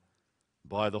them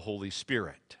by the Holy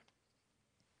Spirit.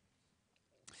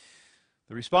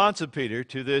 The response of Peter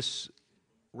to this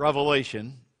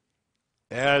revelation,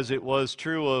 as it was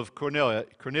true of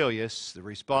Cornelius, the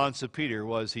response of Peter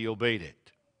was he obeyed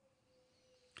it.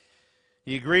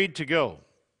 He agreed to go.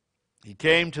 He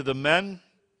came to the men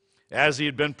as he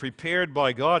had been prepared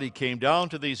by God. He came down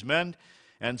to these men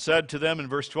and said to them in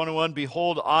verse 21,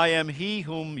 "Behold, I am he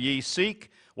whom ye seek.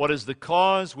 What is the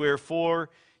cause wherefore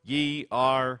ye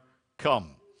are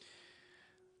come?"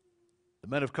 The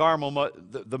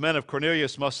men of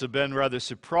Cornelius must have been rather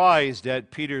surprised at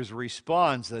Peter's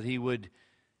response, that he would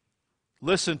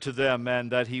listen to them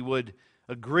and that he would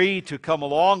agree to come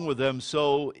along with them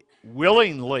so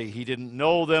willingly. He didn't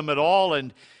know them at all,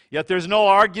 and yet there's no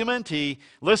argument. He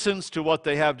listens to what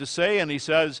they have to say, and he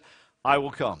says, "I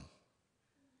will come.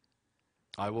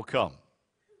 I will come."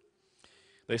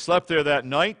 They slept there that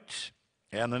night,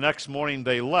 and the next morning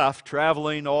they left,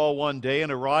 traveling all one day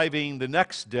and arriving the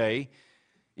next day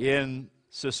in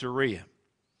Caesarea.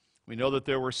 We know that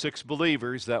there were 6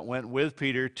 believers that went with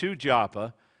Peter to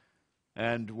Joppa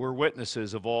and were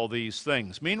witnesses of all these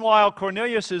things. Meanwhile,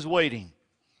 Cornelius is waiting.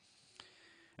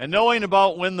 And knowing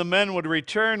about when the men would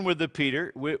return with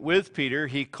Peter,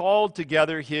 he called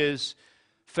together his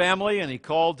family, and he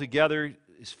called together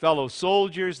his fellow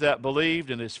soldiers that believed,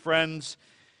 and his friends,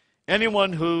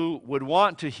 anyone who would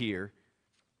want to hear.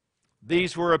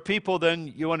 These were a people, then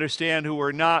you understand, who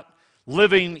were not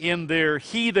living in their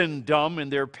heathendom, in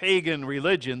their pagan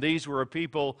religion. These were a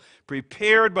people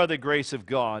prepared by the grace of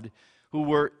God, who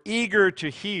were eager to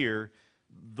hear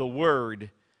the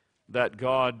word that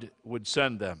God would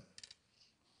send them.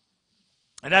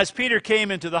 And as Peter came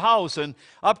into the house and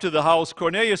up to the house,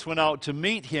 Cornelius went out to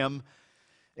meet him,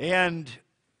 and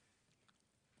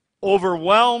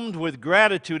overwhelmed with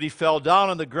gratitude, he fell down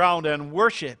on the ground and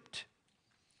worshiped.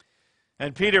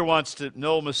 And Peter wants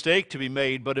no mistake to be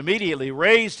made, but immediately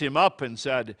raised him up and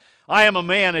said, "I am a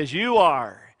man as you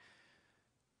are."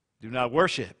 Do not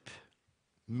worship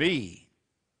me.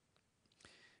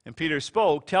 And Peter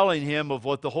spoke, telling him of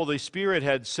what the Holy Spirit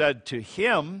had said to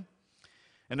him,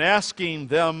 and asking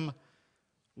them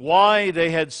why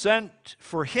they had sent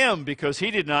for him, because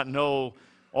he did not know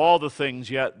all the things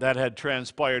yet that had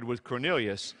transpired with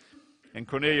Cornelius. And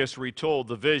Cornelius retold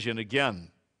the vision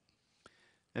again.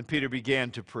 And Peter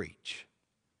began to preach.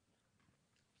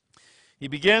 He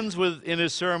begins in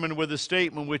his sermon with a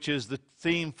statement which is the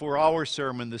theme for our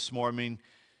sermon this morning.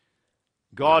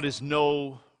 God is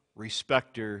no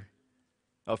respecter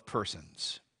of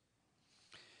persons.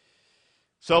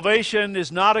 Salvation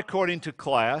is not according to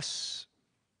class.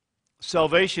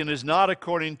 Salvation is not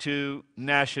according to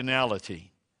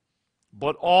nationality.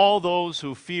 But all those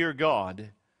who fear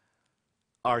God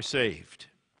are saved.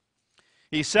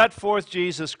 He set forth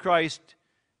Jesus Christ,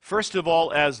 first of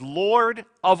all, as Lord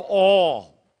of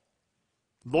all.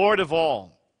 Lord of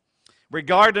all.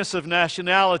 Regardless of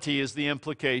nationality is the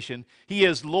implication. He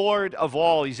is Lord of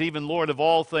all. He's even Lord of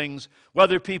all things.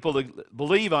 Whether people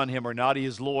believe on him or not, he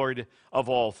is Lord of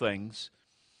all things.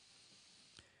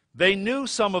 They knew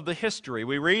some of the history.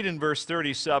 We read in verse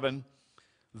 37,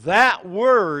 "That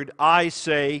word I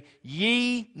say,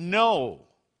 ye know,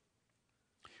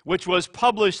 which was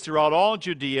published throughout all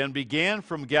Judea and began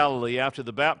from Galilee after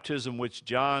the baptism which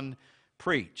John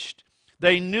preached."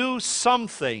 They knew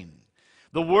something.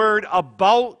 The word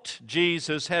about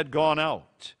Jesus had gone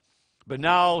out. But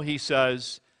now he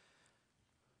says,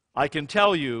 I can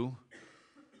tell you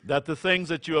that the things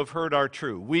that you have heard are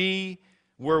true. We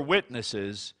were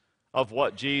witnesses of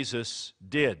what Jesus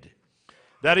did.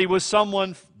 That he was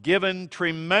someone given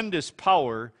tremendous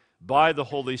power by the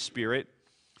Holy Spirit.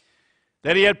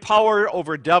 That he had power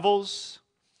over devils.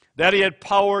 That he had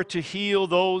power to heal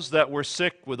those that were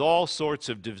sick with all sorts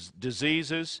of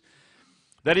diseases.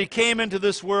 That he came into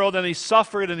this world and he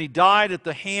suffered and he died at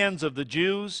the hands of the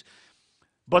Jews,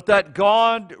 but that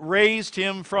God raised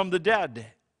him from the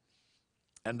dead,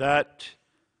 and that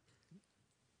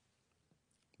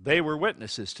they were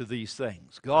witnesses to these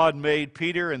things. God made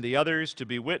Peter and the others to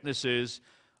be witnesses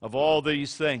of all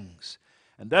these things.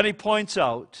 And then he points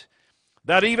out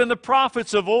that even the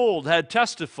prophets of old had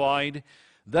testified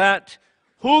that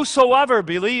whosoever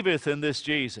believeth in this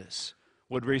Jesus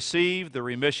would receive the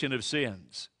remission of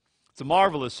sins. It's a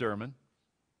marvelous sermon.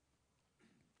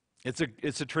 It's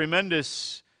a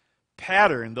tremendous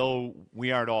pattern, though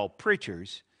we aren't all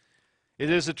preachers. It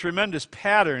is a tremendous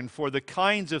pattern for the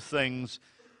kinds of things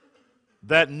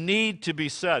that need to be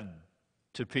said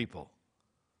to people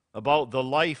about the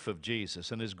life of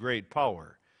Jesus and his great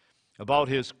power, about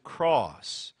his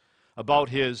cross, about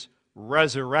his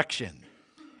resurrection,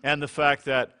 and the fact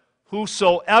that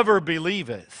whosoever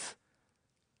believeth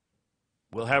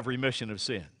will have remission of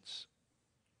sins.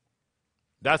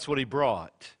 That's what he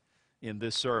brought in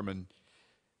this sermon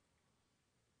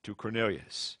to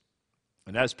Cornelius.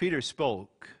 And as Peter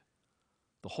spoke,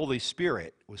 the Holy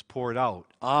Spirit was poured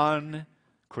out on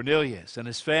Cornelius and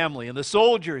his family and the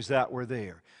soldiers that were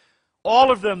there.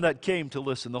 All of them that came to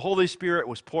listen. The Holy Spirit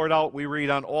was poured out, we read,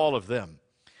 on all of them.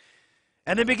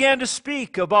 And they began to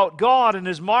speak about God and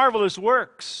his marvelous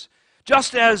works,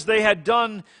 just as they had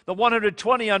done the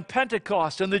 120 on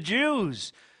Pentecost. And the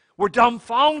Jews were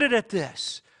dumbfounded at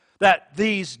this, that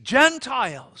these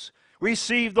Gentiles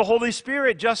received the Holy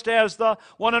Spirit just as the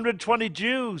 120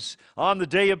 Jews on the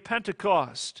day of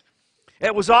Pentecost.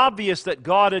 It was obvious that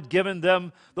God had given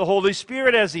them the Holy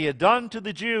Spirit as he had done to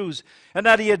the Jews, and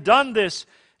that he had done this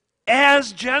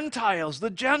as Gentiles. The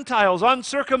Gentiles,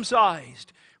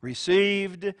 uncircumcised,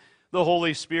 received the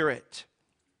Holy Spirit.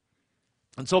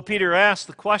 And so Peter asked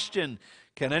the question,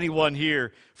 can anyone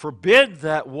here forbid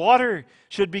that water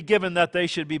should be given, that they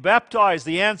should be baptized?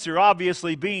 The answer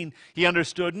obviously being, he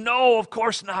understood, no, of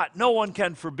course not. No one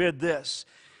can forbid this.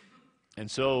 And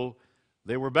so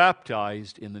they were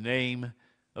baptized in the name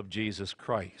of Jesus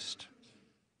Christ.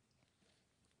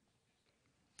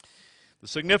 The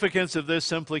significance of this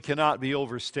simply cannot be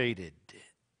overstated.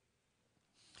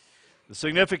 The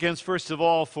significance, first of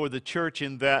all, for the church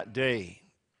in that day.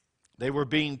 They were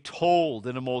being told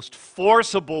in a most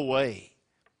forcible way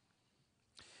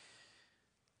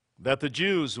that the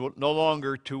Jews no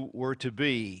longer were to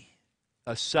be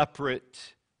a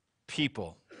separate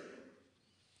people.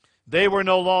 They were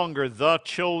no longer the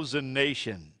chosen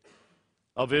nation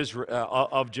of Israel,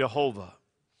 of Jehovah.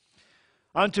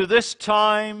 Unto this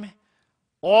time,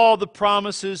 all the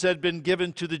promises had been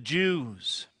given to the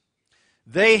Jews.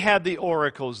 They had the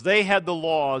oracles, they had the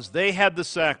laws, they had the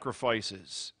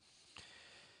sacrifices.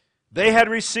 They had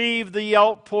received the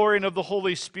outpouring of the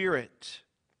Holy Spirit.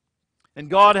 And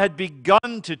God had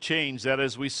begun to change that,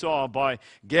 as we saw, by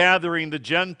gathering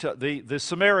the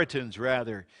Samaritans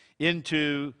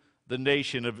into the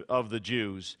nation of the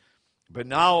Jews. But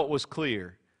now it was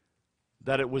clear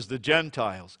that it was the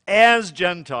Gentiles, as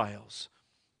Gentiles,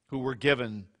 who were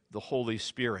given the Holy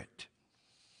Spirit.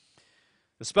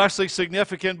 Especially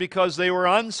significant because they were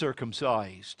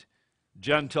uncircumcised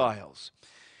Gentiles.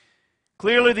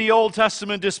 Clearly the Old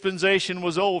Testament dispensation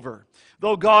was over.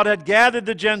 Though God had gathered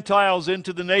the Gentiles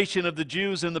into the nation of the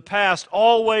Jews in the past,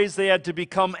 always they had to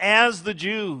become as the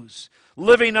Jews,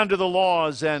 living under the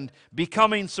laws and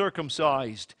becoming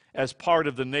circumcised as part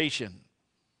of the nation.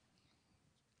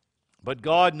 But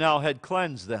God now had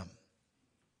cleansed them.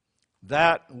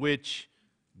 That which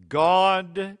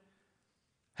God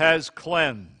has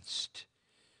cleansed,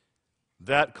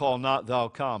 that call not thou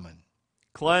common.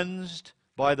 Cleansed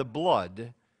by the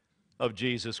blood of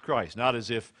Jesus Christ. Not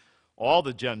as if all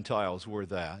the Gentiles were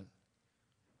that,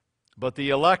 but the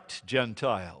elect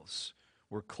Gentiles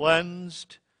were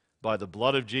cleansed by the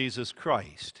blood of Jesus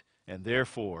Christ and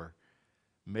therefore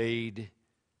made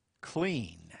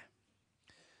clean.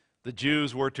 The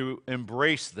Jews were to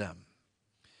embrace them.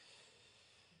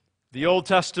 The Old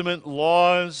Testament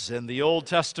laws and the Old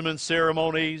Testament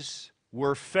ceremonies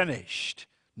were finished,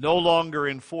 no longer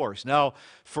in force. Now,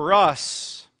 for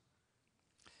us,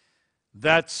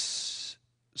 that's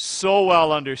so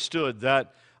well understood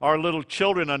that our little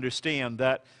children understand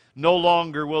that no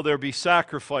longer will there be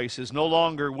sacrifices, no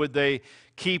longer would they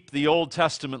keep the Old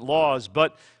Testament laws.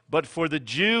 But for the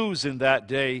Jews in that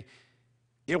day,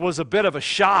 it was a bit of a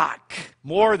shock,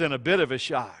 more than a bit of a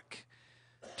shock,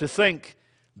 to think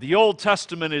the Old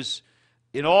Testament is,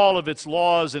 in all of its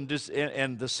laws and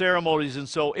the ceremonies, and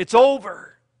so it's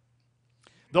over.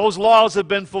 Those laws have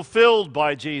been fulfilled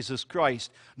by Jesus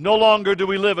Christ. No longer do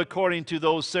we live according to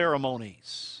those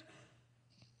ceremonies.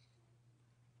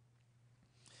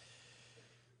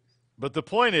 But the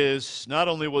point is, not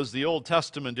only was the Old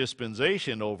Testament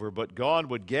dispensation over, but God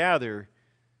would gather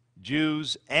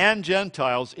Jews and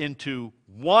Gentiles into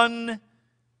one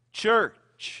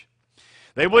church.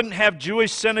 They wouldn't have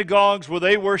Jewish synagogues where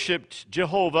they worshiped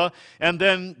Jehovah and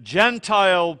then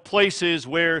Gentile places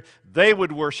where they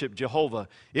would worship Jehovah.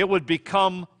 It would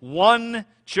become one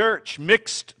church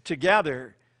mixed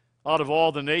together out of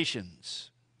all the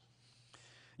nations.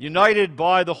 United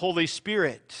by the Holy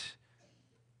Spirit,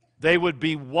 they would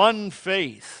be one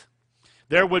faith.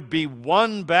 There would be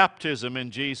one baptism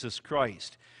in Jesus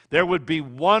Christ. There would be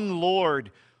one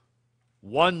Lord,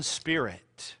 one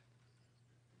Spirit.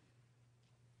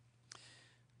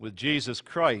 With Jesus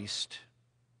Christ,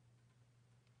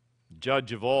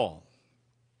 judge of all.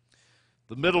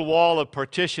 The middle wall of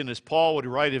partition, as Paul would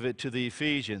write of it to the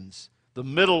Ephesians, the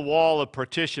middle wall of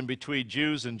partition between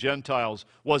Jews and Gentiles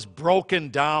was broken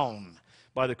down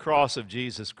by the cross of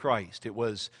Jesus Christ. It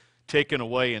was taken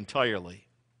away entirely.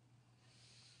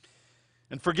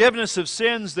 And forgiveness of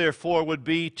sins, therefore, would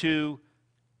be to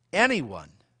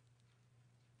anyone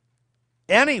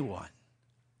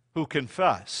who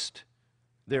confessed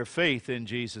their faith in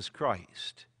Jesus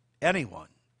Christ. Anyone.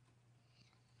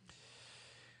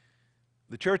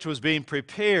 The church was being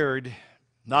prepared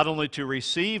not only to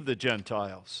receive the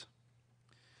Gentiles,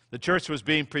 the church was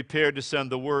being prepared to send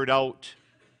the word out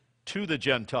to the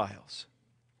Gentiles.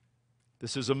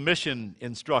 This is a mission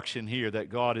instruction here that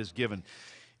God has given.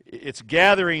 It's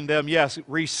gathering them, yes,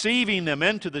 receiving them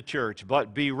into the church,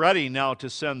 but be ready now to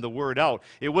send the word out.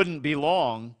 It wouldn't be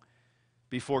long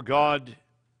before God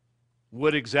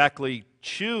would exactly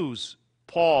choose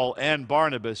Paul and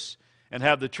Barnabas and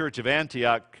have the church of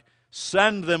Antioch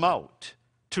send them out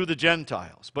to the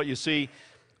Gentiles. But you see,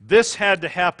 this had to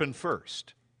happen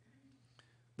first.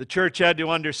 The church had to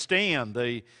understand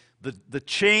the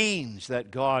change that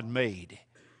God made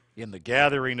in the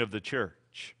gathering of the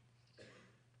church.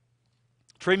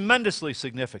 Tremendously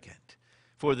significant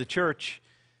for the church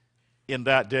in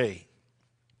that day,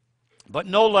 but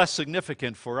no less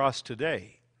significant for us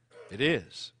today. It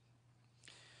is.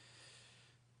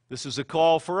 This is a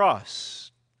call for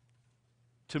us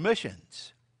to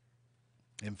missions,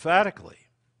 emphatically.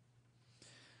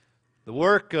 The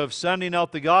work of sending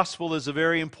out the gospel is a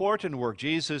very important work.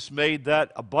 Jesus made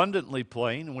that abundantly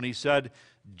plain when he said,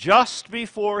 just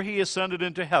before he ascended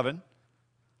into heaven,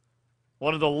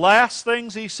 one of the last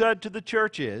things he said to the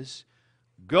church is,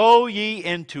 go ye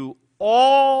into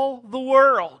all the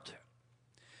world.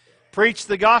 Preach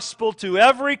the gospel to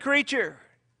every creature,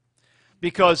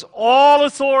 because all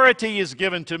authority is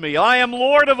given to me. I am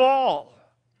Lord of all.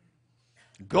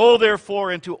 Go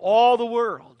therefore into all the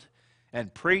world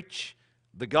and preach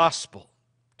the gospel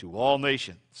to all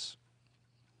nations.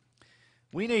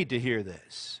 We need to hear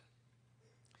this.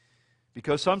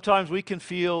 Because sometimes we can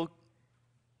feel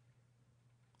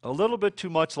a little bit too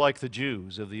much like the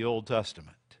Jews of the Old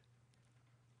Testament.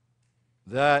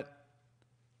 That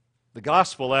the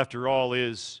gospel, after all,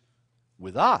 is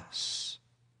with us.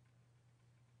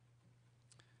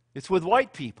 It's with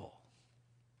white people.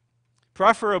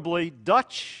 Preferably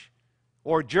Dutch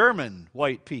or German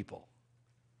white people.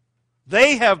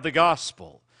 They have the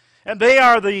gospel. And they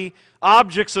are the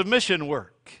objects of mission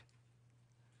work.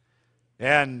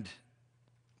 And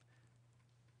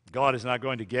God is not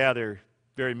going to gather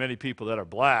very many people that are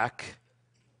black.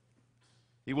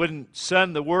 He wouldn't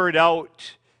send the word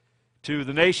out to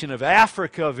the nation of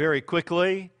Africa very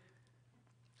quickly.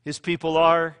 His people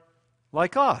are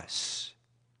like us.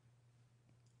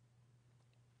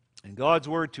 And God's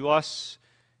word to us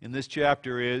in this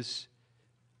chapter is,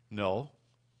 no,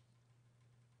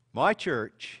 my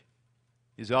church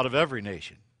is out of every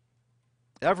nation.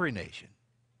 Every nation.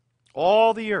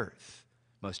 All the earth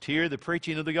must hear the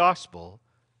preaching of the gospel.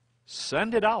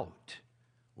 Send it out.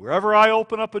 Wherever I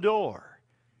open up a door,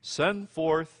 send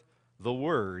forth the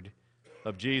word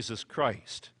of Jesus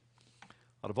Christ.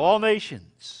 Out of all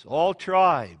nations, all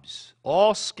tribes,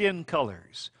 all skin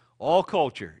colors, all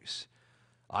cultures,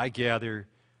 I gather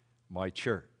my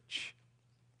church.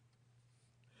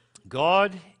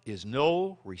 God is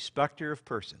no respecter of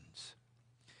persons.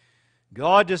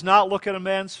 God does not look at a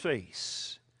man's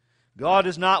face. God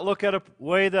does not look at a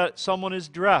way that someone is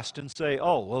dressed and say,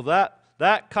 oh, well,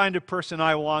 that kind of person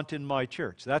I want in my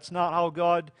church. That's not how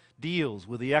God deals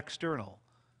with the external.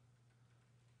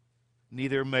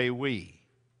 Neither may we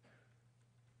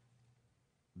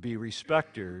be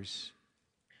respecters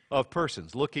of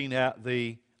persons, looking at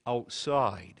the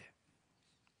outside.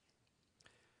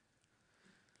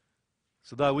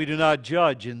 So that we do not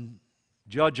judge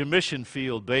a mission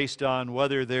field based on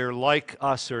whether they're like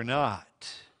us or not.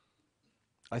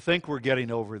 I think we're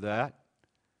getting over that.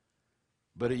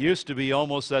 But it used to be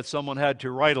almost that someone had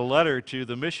to write a letter to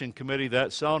the mission committee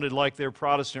that sounded like they're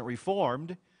Protestant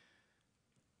Reformed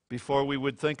before we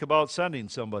would think about sending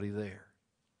somebody there.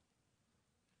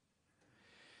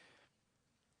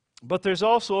 But there's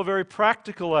also a very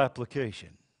practical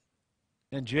application.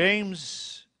 And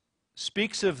James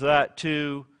speaks of that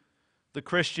to the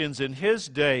Christians in his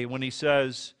day when he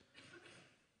says,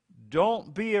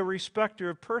 don't be a respecter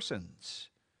of persons.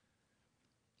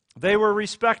 They were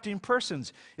respecting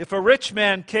persons. If a rich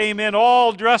man came in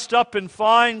all dressed up in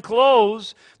fine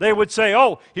clothes, they would say,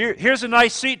 oh, here's a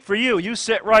nice seat for you. You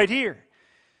sit right here.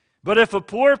 But if a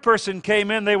poor person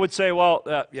came in, they would say,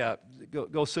 well,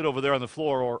 go sit over there on the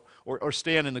floor or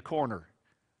stand in the corner.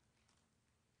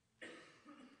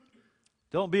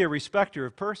 Don't be a respecter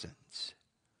of persons.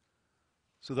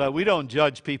 So that we don't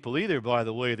judge people either by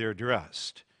the way they're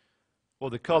dressed or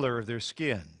the color of their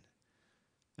skin.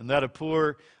 And that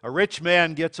a rich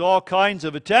man gets all kinds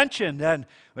of attention, and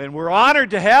we're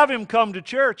honored to have him come to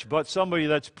church. But somebody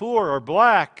that's poor or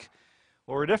black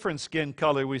or a different skin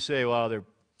color, we say, well,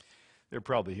 they're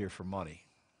probably here for money.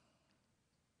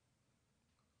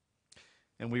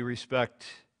 And we respect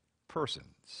persons.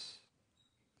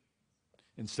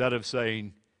 Instead of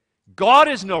saying, God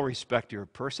is no respecter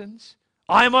of persons,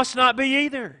 I must not be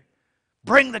either.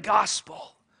 Bring the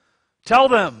gospel. Tell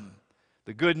them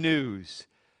the good news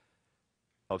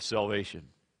of salvation.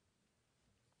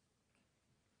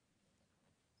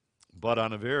 But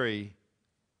on a very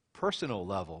personal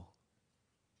level,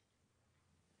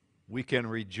 we can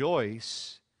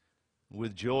rejoice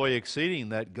with joy exceeding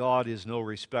that God is no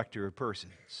respecter of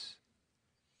persons.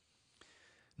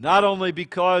 Not only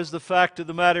because the fact of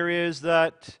the matter is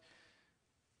that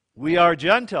we are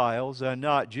Gentiles and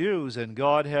not Jews, and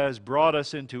God has brought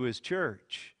us into His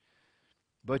church,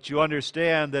 but you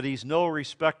understand that He's no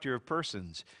respecter of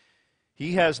persons.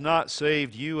 He has not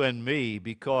saved you and me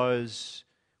because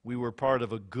we were part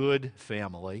of a good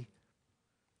family.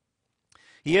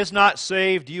 He has not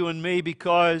saved you and me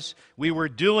because we were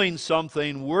doing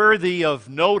something worthy of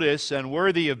notice and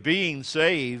worthy of being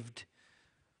saved.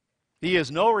 He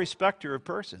is no respecter of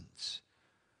persons.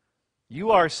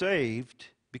 You are saved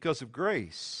because of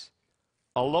grace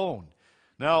alone.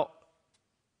 Now,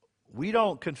 we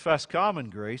don't confess common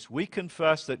grace. We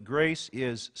confess that grace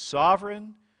is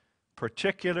sovereign,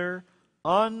 particular,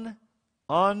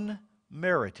 unmerited.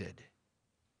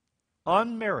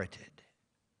 Unmerited.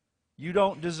 You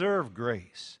don't deserve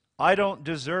grace. I don't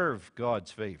deserve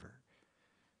God's favor.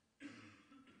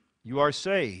 You are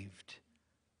saved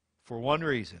for one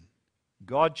reason.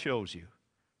 God chose you.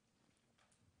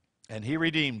 And He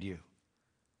redeemed you.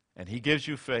 And He gives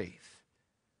you faith.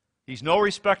 He's no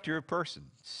respecter of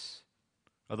persons.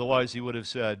 Otherwise, he would have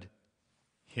said,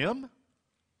 him?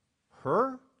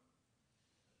 Her?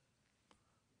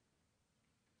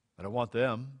 I don't want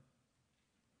them.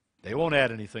 They won't add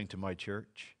anything to my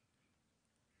church.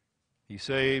 He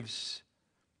saves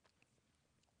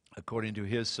according to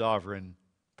his sovereign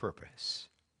purpose.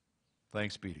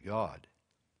 Thanks be to God.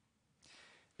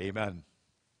 Amen.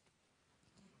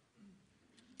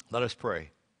 Let us pray.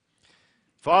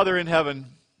 Father in heaven,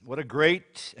 what a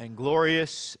great and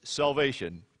glorious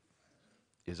salvation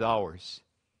is ours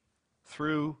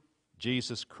through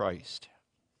Jesus Christ.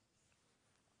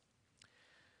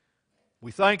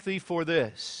 We thank thee for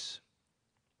this,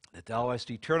 that thou hast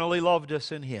eternally loved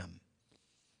us in him,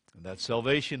 and that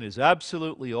salvation is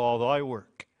absolutely all thy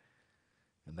work,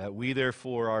 and that we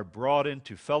therefore are brought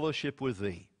into fellowship with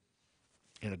thee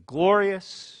in a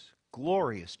glorious,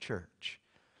 glorious church,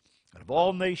 and of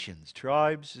all nations,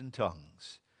 tribes, and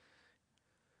tongues.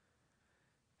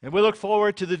 And we look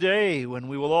forward to the day when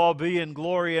we will all be in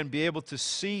glory and be able to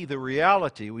see the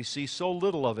reality. We see so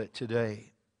little of it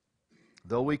today,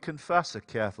 though we confess a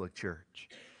Catholic Church.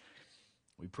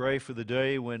 We pray for the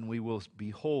day when we will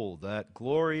behold that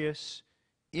glorious,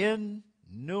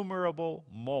 innumerable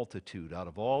multitude out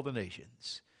of all the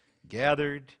nations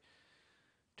gathered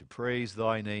to praise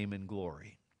thy name in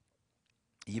glory.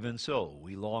 Even so,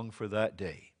 we long for that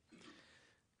day.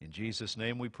 In Jesus'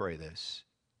 name we pray this.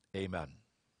 Amen.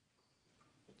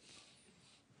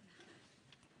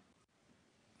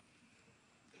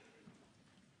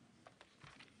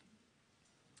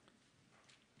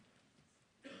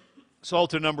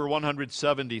 Psalter number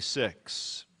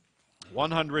 176.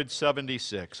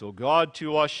 176. O God,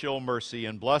 to us show mercy,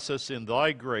 and bless us in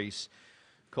thy grace.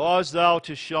 Cause thou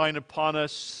to shine upon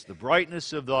us the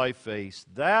brightness of thy face,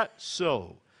 that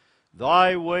so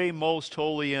thy way most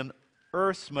holy in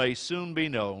earth may soon be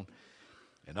known,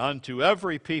 and unto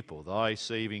every people thy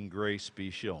saving grace be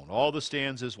shown. All the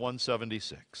stanzas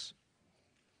 176.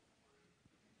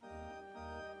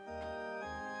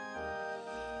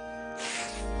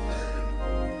 Amen.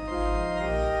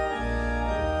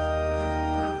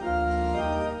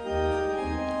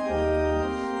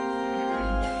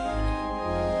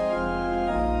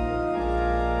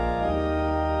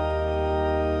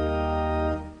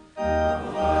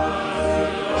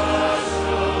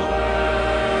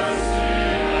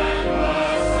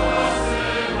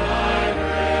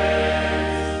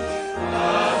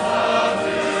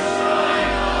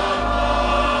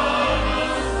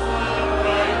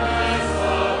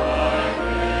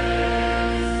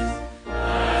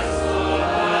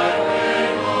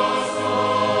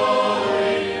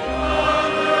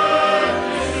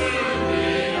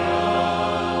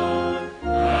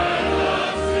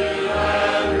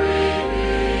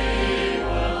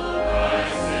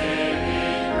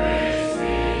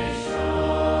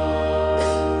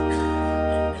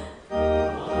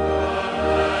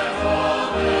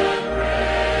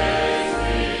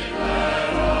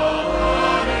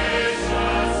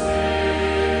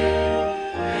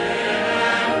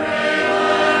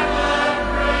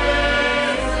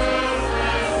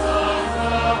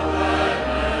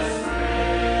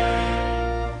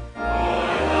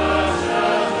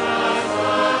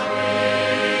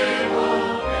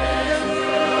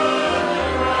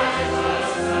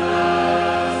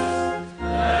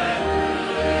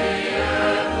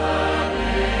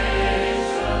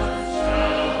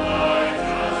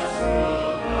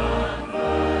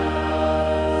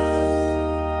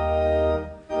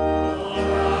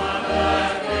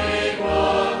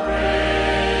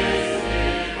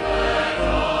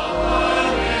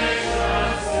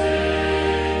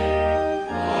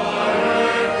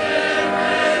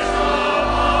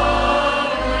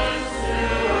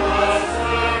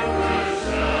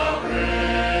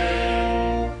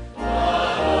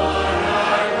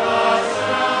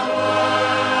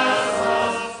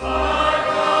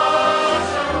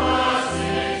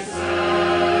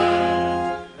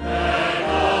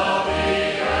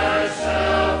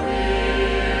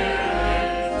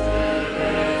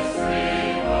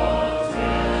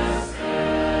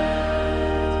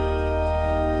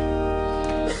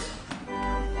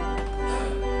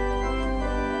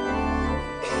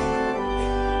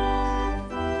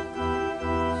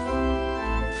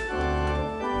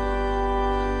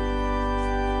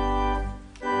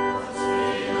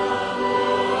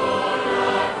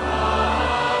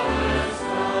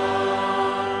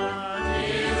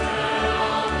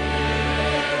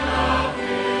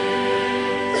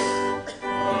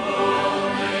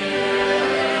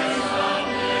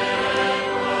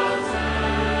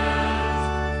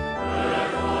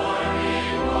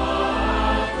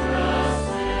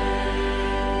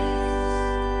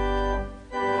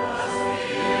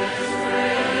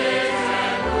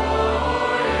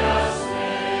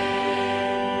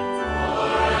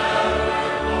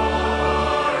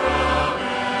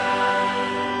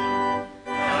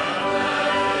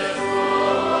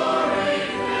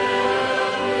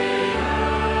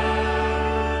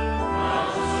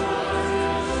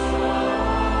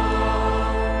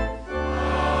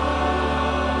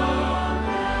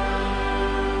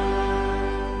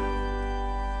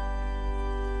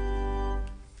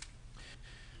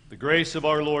 grace of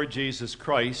our Lord Jesus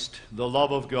Christ, the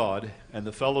love of God, and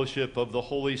the fellowship of the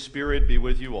Holy Spirit be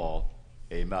with you all.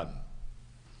 Amen.